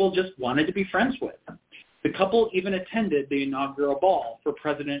that people just wanted to be friends with. The couple even attended the inaugural ball for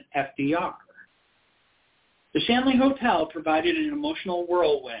President FDR. The Shanley Hotel provided an emotional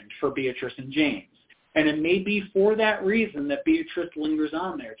whirlwind for Beatrice and James, and it may be for that reason that Beatrice lingers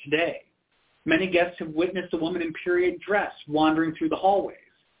on there today. Many guests have witnessed a woman in period dress wandering through the hallways.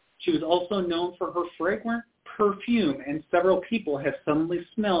 She was also known for her fragrant perfume, and several people have suddenly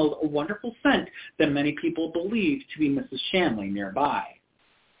smelled a wonderful scent that many people believed to be Mrs. Shanley nearby.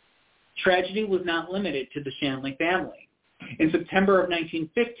 Tragedy was not limited to the Shanley family. In September of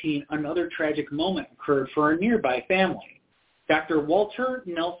 1915, another tragic moment occurred for a nearby family. Dr. Walter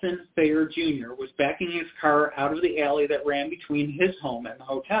Nelson Thayer Jr. was backing his car out of the alley that ran between his home and the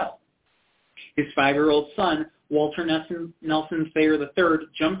hotel. His 5-year-old son, Walter Nelson Thayer III,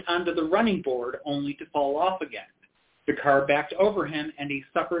 jumped onto the running board only to fall off again. The car backed over him and he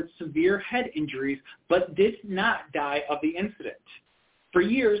suffered severe head injuries but did not die of the incident. For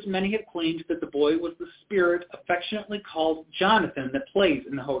years, many have claimed that the boy was the spirit affectionately called Jonathan that plays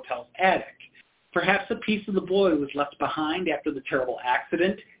in the hotel's attic. Perhaps a piece of the boy was left behind after the terrible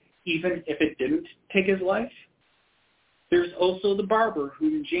accident, even if it didn't take his life. There's also the barber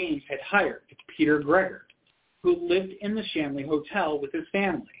whom James had hired, Peter Gregor, who lived in the Shanley Hotel with his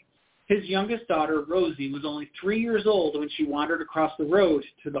family. His youngest daughter, Rosie, was only 3 years old when she wandered across the road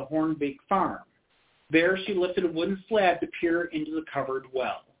to the Hornbeak farm. There, she lifted a wooden slab to peer into the covered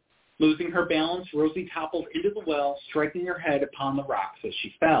well. Losing her balance, Rosie toppled into the well, striking her head upon the rocks as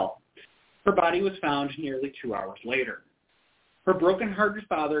she fell. Her body was found nearly 2 hours later. Her broken-hearted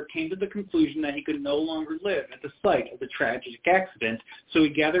father came to the conclusion that he could no longer live at the site of the tragic accident, so he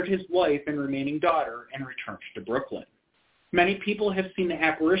gathered his wife and remaining daughter and returned to Brooklyn. Many people have seen the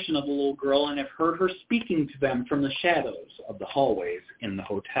apparition of the little girl and have heard her speaking to them from the shadows of the hallways in the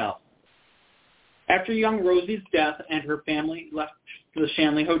hotel. After young Rosie's death and her family left the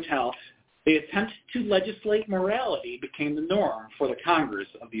Shanley Hotel, the attempt to legislate morality became the norm for the Congress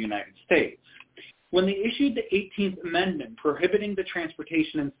of the United States. When they issued the 18th Amendment prohibiting the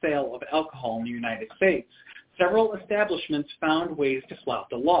transportation and sale of alcohol in the United States, several establishments found ways to flout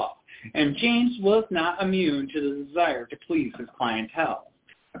the law, and James was not immune to the desire to please his clientele.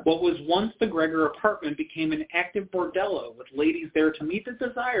 What was once the Gregor apartment became an active bordello with ladies there to meet the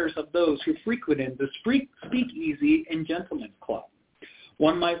desires of those who frequented the speakeasy and gentlemen's club.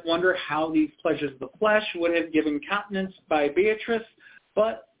 One might wonder how these pleasures of the flesh would have given countenance by Beatrice,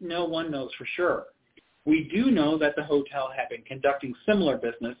 but no one knows for sure. We do know that the hotel had been conducting similar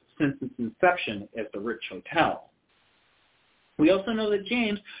business since its inception as the Rich Hotel. We also know that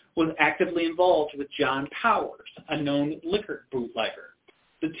James was actively involved with John Powers, a known liquor bootlegger.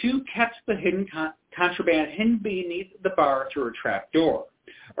 The two kept the hidden contraband hidden beneath the bar through a trap door.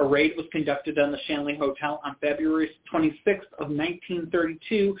 A raid was conducted on the Shanley Hotel on February 26th of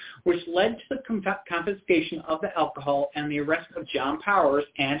 1932, which led to the confiscation of the alcohol and the arrest of John Powers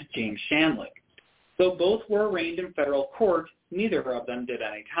and James Shanley. Though both were arraigned in federal court, neither of them did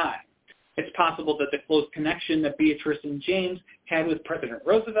any time. It's possible that the close connection that Beatrice and James had with President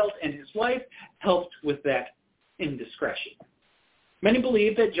Roosevelt and his wife helped with that indiscretion. Many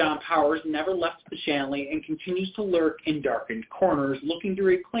believe that John Powers never left the Shanley and continues to lurk in darkened corners looking to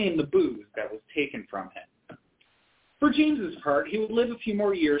reclaim the booze that was taken from him. For James's part, he would live a few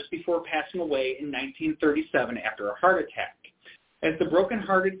more years before passing away in 1937 after a heart attack. As the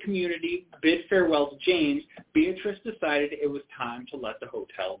broken-hearted community bid farewell to James, Beatrice decided it was time to let the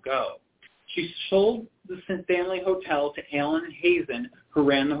hotel go. She sold the Stanley Hotel to Allen Hazen, who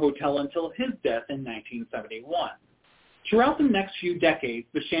ran the hotel until his death in 1971. Throughout the next few decades,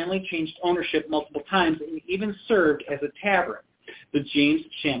 the Shanley changed ownership multiple times and even served as a tavern, the James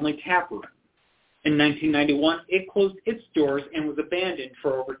Shanley Tap Room. In 1991, it closed its doors and was abandoned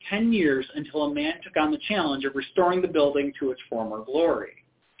for over 10 years until a man took on the challenge of restoring the building to its former glory.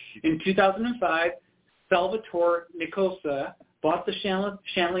 In 2005, Salvatore Nicosa bought the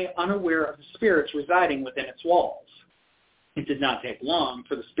Shanley unaware of the spirits residing within its walls. It did not take long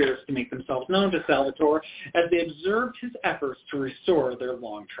for the spirits to make themselves known to Salvatore as they observed his efforts to restore their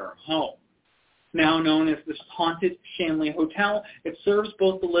long-term home. Now known as the Haunted Shanley Hotel, it serves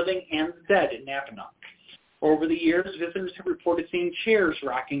both the living and the dead in Napanoch. Over the years, visitors have reported seeing chairs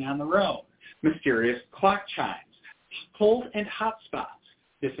rocking on their own, mysterious clock chimes, cold and hot spots,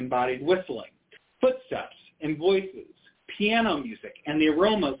 disembodied whistling, footsteps and voices, piano music, and the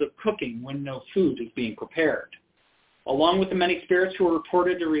aromas of cooking when no food is being prepared. Along with the many spirits who were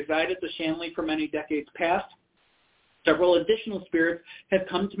reported to reside at the Shanley for many decades past, several additional spirits have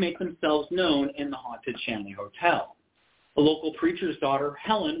come to make themselves known in the Haunted Shanley Hotel. A local preacher's daughter,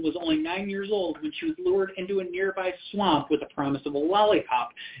 Helen, was only 9 years old when she was lured into a nearby swamp with the promise of a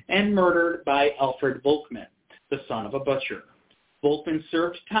lollipop and murdered by Alfred Volkman, the son of a butcher. Volkman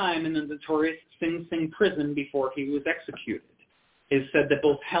served time in the notorious Sing Sing prison before he was executed. It is said that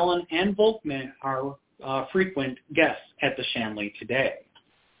both Helen and Volkman are frequent guests at the Shanley today.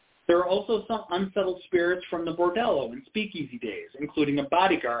 There are also some unsettled spirits from the bordello and speakeasy days, including a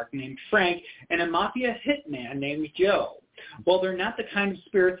bodyguard named Frank and a mafia hitman named Joe. While they're not the kind of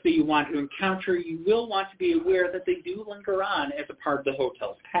spirits that you want to encounter, you will want to be aware that they do linger on as a part of the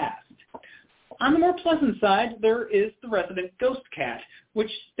hotel's past. On the more pleasant side, there is the resident ghost cat,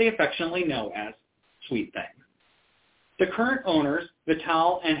 which they affectionately know as Sweet Thing. The current owners,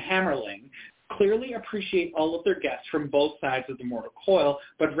 Vital and Hammerling, clearly appreciate all of their guests from both sides of the mortal coil,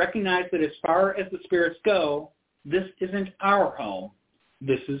 but recognize that as far as the spirits go, this isn't our home.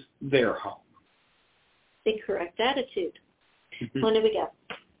 This is their home. The correct attitude. When do we go?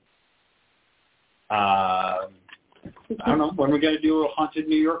 I don't know. When are we going to do a Haunted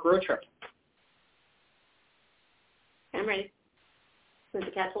New York road trip? I'm ready. Does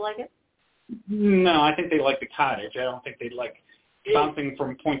the cats like it? No, I think they like the cottage. I don't think they like bouncing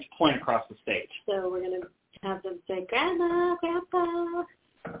from point to point across the state. So we're going to have them say, Grandma, Grandpa.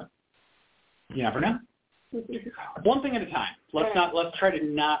 You never know. One thing at a time. Let's try to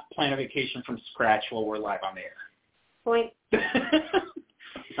not plan a vacation from scratch while we're live on the air. Point.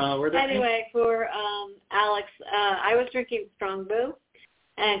 Anyway, for Alex, I was drinking Strongbow,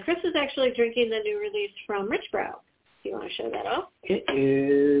 and Chris is actually drinking the new release from Richbrow. Do you want to show that off? It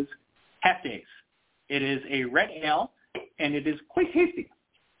is Half Days. It is a red ale, and it is quite tasty.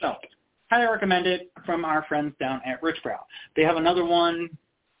 So, highly recommend it from our friends down at Richbrow. They have another one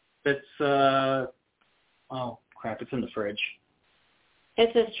that's, it's in the fridge.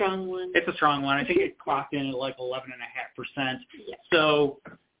 It's a strong one. It's a strong one. I think it clocked in at like 11.5%. Yeah. So,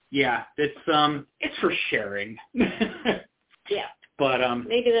 yeah, it's for sharing. Yeah. But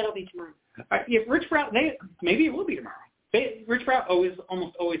maybe that'll be tomorrow. Richbrow, maybe it will be tomorrow. Richbrow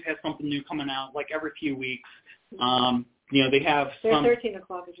almost always has something new coming out, like every few weeks. They have Their 13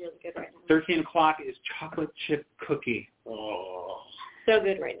 o'clock is really good right now. 13 o'clock is chocolate chip cookie. Oh, so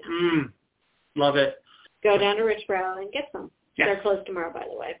good right now. Love it. Go down to Richbrow and get some. Yes. They're closed tomorrow, by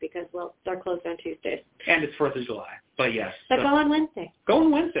the way, because, they're closed on Tuesdays. And it's 4th of July, but yes. But go on Wednesday. Go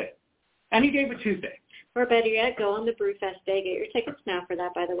on Wednesday. Any day but Tuesday. Or better yet, go on the Brewfest day. Get your tickets now for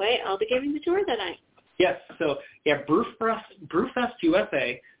that, by the way. I'll be giving the tour that night. Yes. So, Brewfest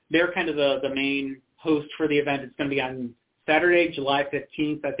USA, they're kind of the main host for the event. It's going to be on Saturday, July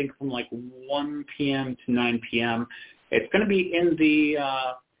 15th, I think from like 1 p.m. to 9 p.m. It's going to be in the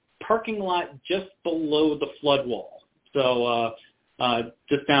parking lot just below the flood wall. So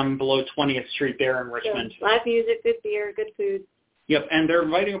just down below 20th Street there in Richmond. So, live music, good beer, good food. Yep, and they're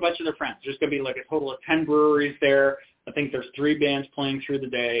inviting a bunch of their friends. There's going to be like a total of 10 breweries there. I think there's 3 bands playing through the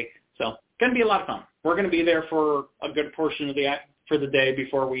day. So it's going to be a lot of fun. We're going to be there for a good portion of the day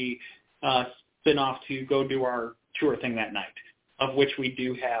before we spin off to go do our tour thing that night, of which we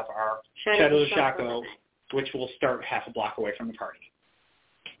do have our Shadow Shaco, which will start half a block away from the party.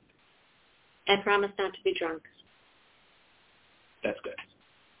 I promise not to be drunk. That's good.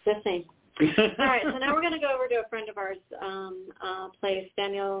 The same. All right, so now we're going to go over to a friend of ours' place,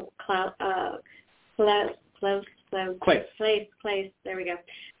 Daniel Place. There we go.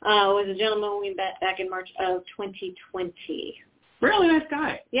 Was a gentleman we met back in March of 2020. Really nice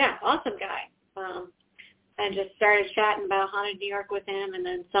guy. Yeah, awesome guy. And just started chatting about Haunted New York with him, and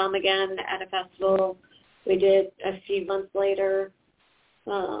then saw him again at a festival we did a few months later.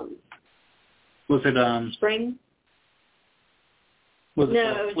 Was it spring? Was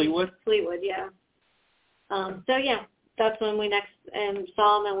it Fleetwood? Fleetwood, yeah. So, yeah, that's when we next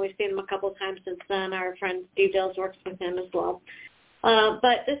saw him, and we've seen him a couple of times since then. Our friend Steve Dills works with him as well.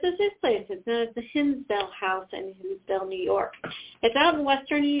 But this is his place. It's known as the Hinsdale House in Hinsdale, New York. It's out in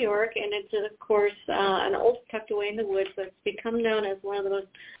western New York, and it's, of course, an old tucked away in the woods, but it's become known as one of the most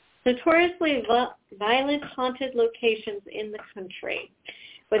notoriously violent haunted locations in the country,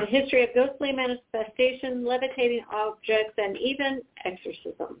 with a history of ghostly manifestation, levitating objects, and even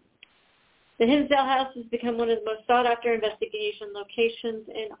exorcism. The Hinsdale House has become one of the most sought-after investigation locations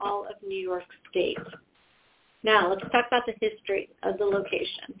in all of New York State. Now, let's talk about the history of the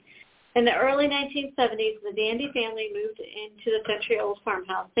location. In the early 1970s, the Dandy family moved into the century-old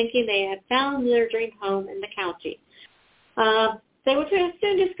farmhouse, thinking they had found their dream home in the county. They would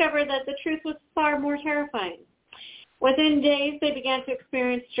soon discover that the truth was far more terrifying. Within days, they began to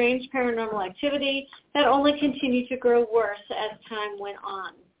experience strange paranormal activity that only continued to grow worse as time went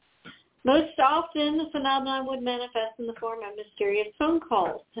on. Most often, the phenomenon would manifest in the form of mysterious phone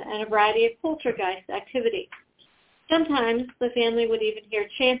calls and a variety of poltergeist activity. Sometimes, the family would even hear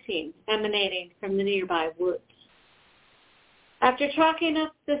chanting emanating from the nearby woods. After chalking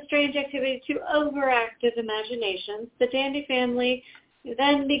up the strange activity to overactive imaginations, the Dandy family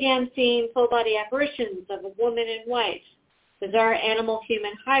then began seeing full-body apparitions of a woman in white, bizarre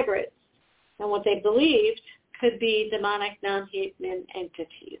animal-human hybrids, and what they believed could be demonic non-human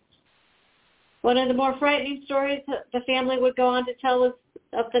entities. One of the more frightening stories the family would go on to tell was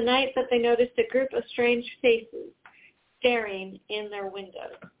of the night that they noticed a group of strange faces staring in their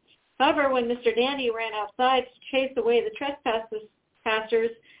windows. However, when Mr. Dandy ran outside to chase away the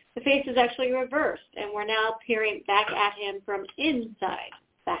trespassers, the faces actually reversed and were now peering back at him from inside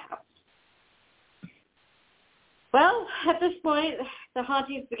the house. Well, at this point, the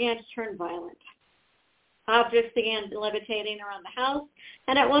hauntings began to turn violent. Objects began levitating around the house,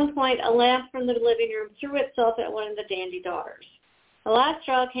 and at one point, a lamp from the living room threw itself at one of the Dandy daughters. The last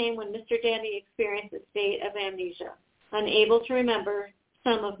straw came when Mr. Dandy experienced a state of amnesia, unable to remember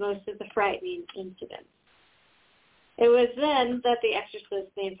some of most of the frightening incidents. It was then that the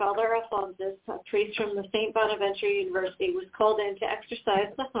exorcist named Father Alphonsus, a priest from the St. Bonaventure University, was called in to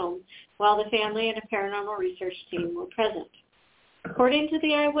exorcise the home while the family and a paranormal research team were present. According to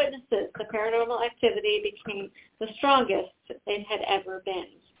the eyewitnesses, the paranormal activity became the strongest it had ever been.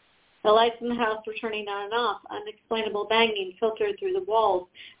 The lights in the house were turning on and off, unexplainable banging filtered through the walls,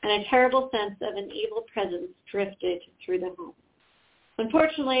 and a terrible sense of an evil presence drifted through the home.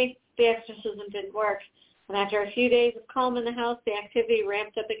 Unfortunately, the exorcism didn't work, and after a few days of calm in the house, the activity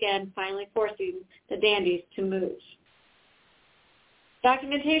ramped up again, finally forcing the Dandys to move.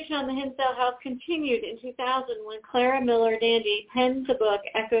 Documentation on the Hinsdale house continued in 2000 when Clara Miller Dandy penned the book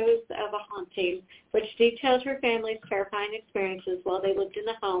Echoes of a Haunting, which detailed her family's terrifying experiences while they lived in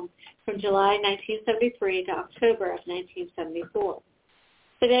the home from July 1973 to October of 1974.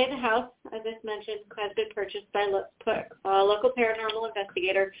 Today, the house, as I mentioned, has been purchased by local paranormal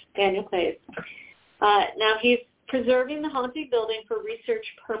investigator Daniel Clays. Now, he's preserving the haunted building for research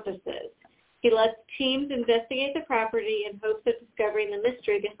purposes. He lets teams investigate the property in hopes of discovering the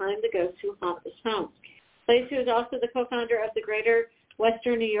mystery behind the ghosts who haunt this home. Clays, who is also the co-founder of the Greater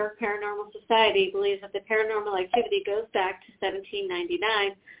Western New York Paranormal Society, believes that the paranormal activity goes back to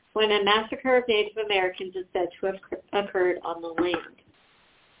 1799, when a massacre of Native Americans is said to have occurred on the land.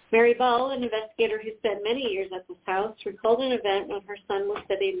 Mary Ball, an investigator who spent many years at this house, recalled an event when her son was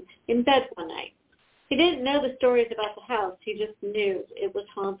sitting in bed one night. He didn't know the stories about the house. He just knew it was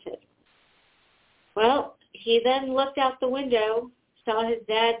haunted. Well, he then looked out the window, saw his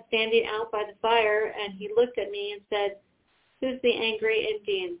dad standing out by the fire, and he looked at me and said, "Who's the angry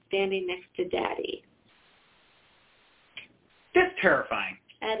Indian standing next to Daddy?" That's terrifying.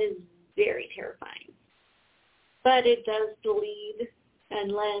 That is very terrifying. But it does lead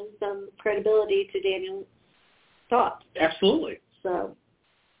and lend some credibility to Daniel's thoughts. Absolutely. So,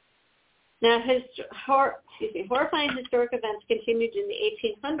 now horrifying historic events continued in the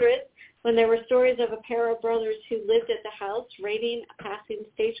 1800s when there were stories of a pair of brothers who lived at the house raiding passing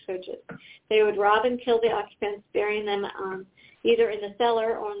stagecoaches. They would rob and kill the occupants, burying them either in the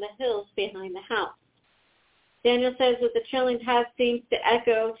cellar or in the hills behind the house. Daniel says that the chilling past seems to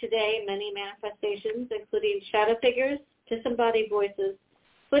echo today in many manifestations, including shadow figures, disembodied voices,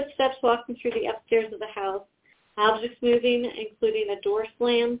 footsteps walking through the upstairs of the house, objects moving, including a door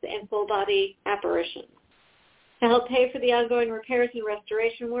slams, and full-body apparitions. To help pay for the ongoing repairs and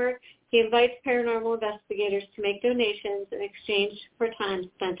restoration work, he invites paranormal investigators to make donations in exchange for time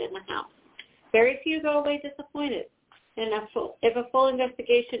spent in the house. Very few go away disappointed. And if a full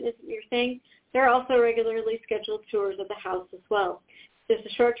investigation isn't your thing, there are also regularly scheduled tours of the house as well. There's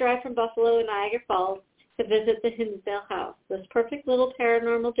a short drive from Buffalo and Niagara Falls to visit the Hinsdale house, this perfect little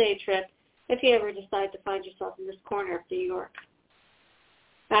paranormal day trip if you ever decide to find yourself in this corner of New York.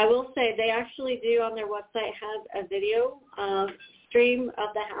 I will say they actually do on their website have a video stream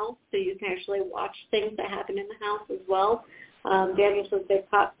of the house, so you can actually watch things that happen in the house as well. Daniel says they've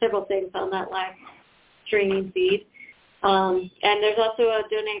caught several things on that live streaming feed. And there's also a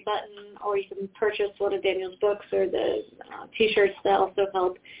donate button, or you can purchase one of Daniel's books or the T-shirts that also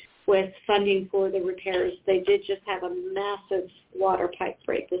help with funding for the repairs. They did just have a massive water pipe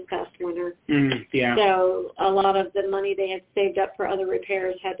break this past winter. Yeah. So a lot of the money they had saved up for other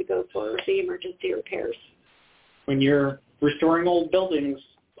repairs had to go for the emergency repairs. When you're restoring old buildings,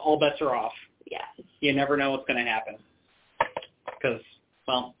 all bets are off. Yeah. You never know what's going to happen. Because,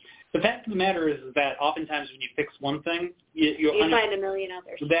 well, the fact of the matter is that oftentimes when you fix one thing, you find a million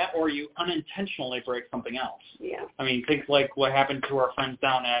others. That or you unintentionally break something else. Yeah. I mean, things like what happened to our friends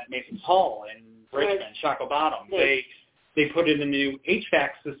down at Mason's Hall in Richmond, Shockoe Bottom. Yes. They put in a new HVAC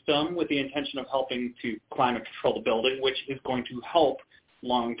system with the intention of helping to climate control the building, which is going to help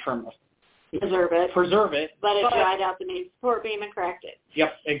long-term preserve it. But it dried out the main support beam and cracked it.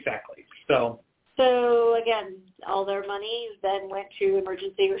 Yep, exactly. So again, all their money then went to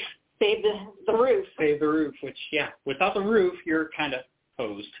emergency Save the roof. Save the roof, which, without the roof, you're kind of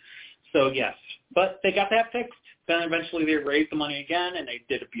hosed. So, yes. But they got that fixed. Then eventually they raised the money again, and they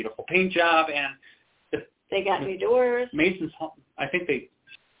did a beautiful paint job. And they got new doors. Mason's Hall, I think they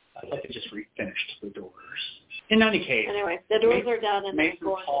just refinished the doors. In any case. Anyway, the doors are done. And Mason's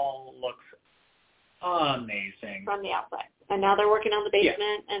Hall looks amazing. From the outside. And now they're working on the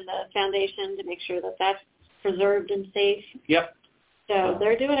basement and the foundation to make sure that that's preserved and safe. Yep. So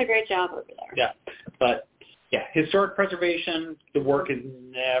they're doing a great job over there. Yeah. But, historic preservation, the work is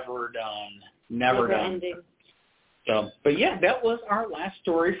never done. Never done. Ending. So, but that was our last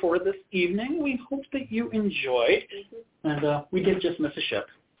story for this evening. We hope that you enjoyed. Mm-hmm. And we did just miss a ship.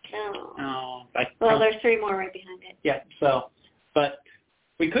 Oh. Well, there's 3 more right behind it. Yeah, but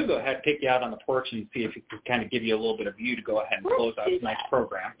we could go ahead and take you out on the porch and see if we could kind of give you a little bit of view to go ahead and close out tonight's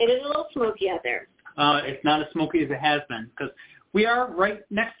program. It is a little smoky out there. It's not as smoky as it has been because we are right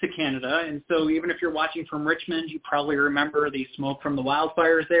next to Canada, and so even if you're watching from Richmond, you probably remember the smoke from the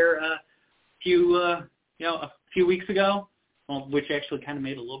wildfires there a few weeks ago, which actually kind of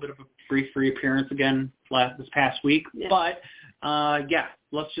made a little bit of a brief reappearance again this past week. Yeah. But,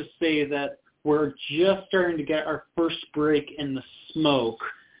 let's just say that we're just starting to get our first break in the smoke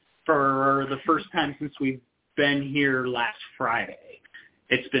for the first time since we've been here last Friday.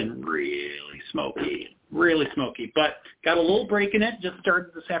 It's been really smoky, but got a little break in it, just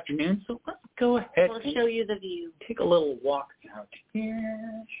started this afternoon, so let's go ahead. We'll show you the view. Take a little walk out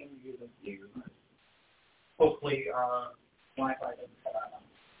here, show you the view. Hopefully Wi-Fi doesn't cut out.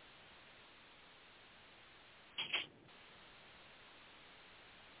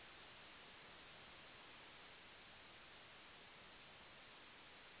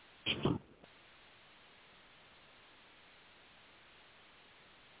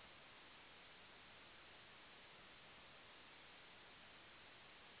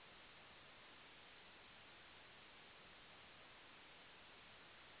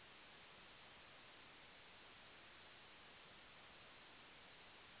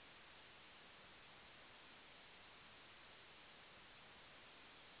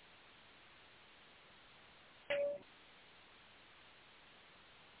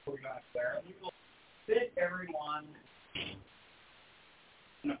 There. We will bid everyone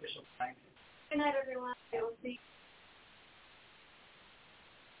an official thank you. Good night, everyone. I will see.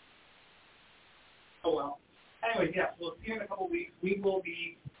 Oh, well. Anyway, we'll see you in a couple weeks. We will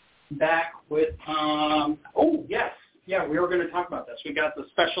be back with, we were going to talk about this. We got the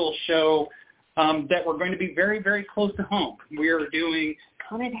special show that we're going to be very, very close to home. We are doing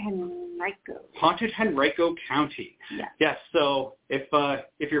Haunted Henrico County. Yeah. Yes. So if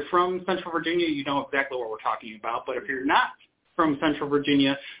you're from Central Virginia, you know exactly what we're talking about. But if you're not from Central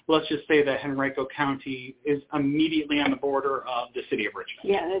Virginia, let's just say that Henrico County is immediately on the border of the city of Richmond.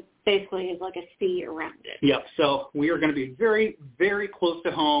 Yeah, it basically is like a sea around it. Yep. So we are going to be very, very close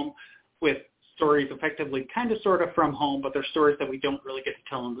to home with stories effectively kind of sort of from home, but they're stories that we don't really get to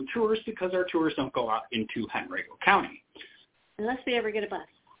tell on the tours because our tours don't go out into Henrico County. Unless we ever get a bus.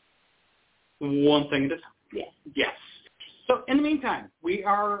 One thing at a time. Yes. Yes. So in the meantime, we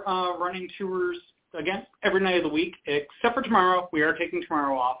are running tours, again, every night of the week, except for tomorrow. We are taking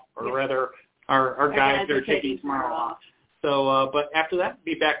tomorrow off, or rather our guys are taking tomorrow off. So, but after that,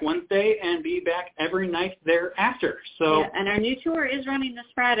 be back Wednesday and be back every night thereafter. So, yeah, and our new tour is running this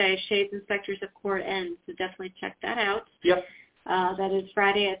Friday, Shades Inspectors of Court End, so definitely check that out. Yep. That is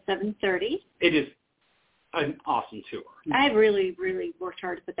Friday at 7:30. It is an awesome tour. I really, really worked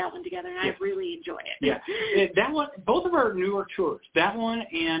hard to put that one together, and I really enjoy it. Yeah, that one, both of our newer tours, that one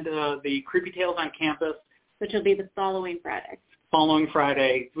and the Creepy Tales on Campus, which will be the following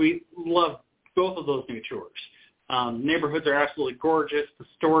Friday. We love both of those new tours. Neighborhoods are absolutely gorgeous. The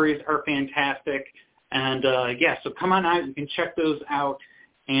stories are fantastic. And, so come on out. You can check those out.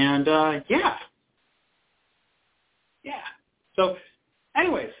 And, So,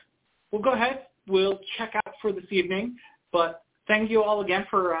 anyways, we'll go ahead. We'll check out for this evening. But thank you all again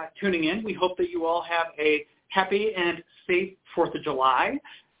for tuning in. We hope that you all have a happy and safe 4th of July.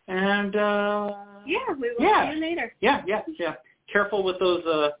 And, we will see you later. Yeah. Careful with those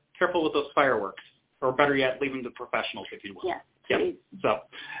fireworks. Or better yet, leave them to professionals, if you will. Yes. Yep. So,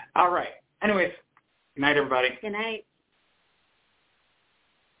 all right. Anyways, good night, everybody. Good night.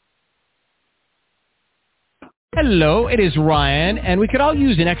 Hello, it is Ryan, and we could all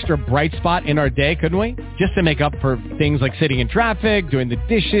use an extra bright spot in our day, couldn't we? Just to make up for things like sitting in traffic, doing the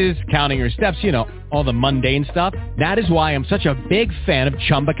dishes, counting your steps, all the mundane stuff. That is why I'm such a big fan of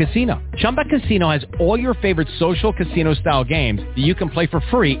Chumba Casino. Chumba Casino has all your favorite social casino-style games that you can play for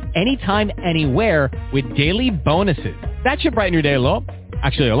free anytime, anywhere with daily bonuses. That should brighten your day a little.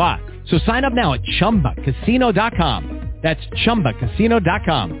 Actually, a lot. So sign up now at ChumbaCasino.com. That's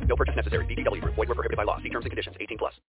ChumbaCasino.com. No purchase necessary. VGW Group. Void where prohibited by law. See terms and conditions. 18+.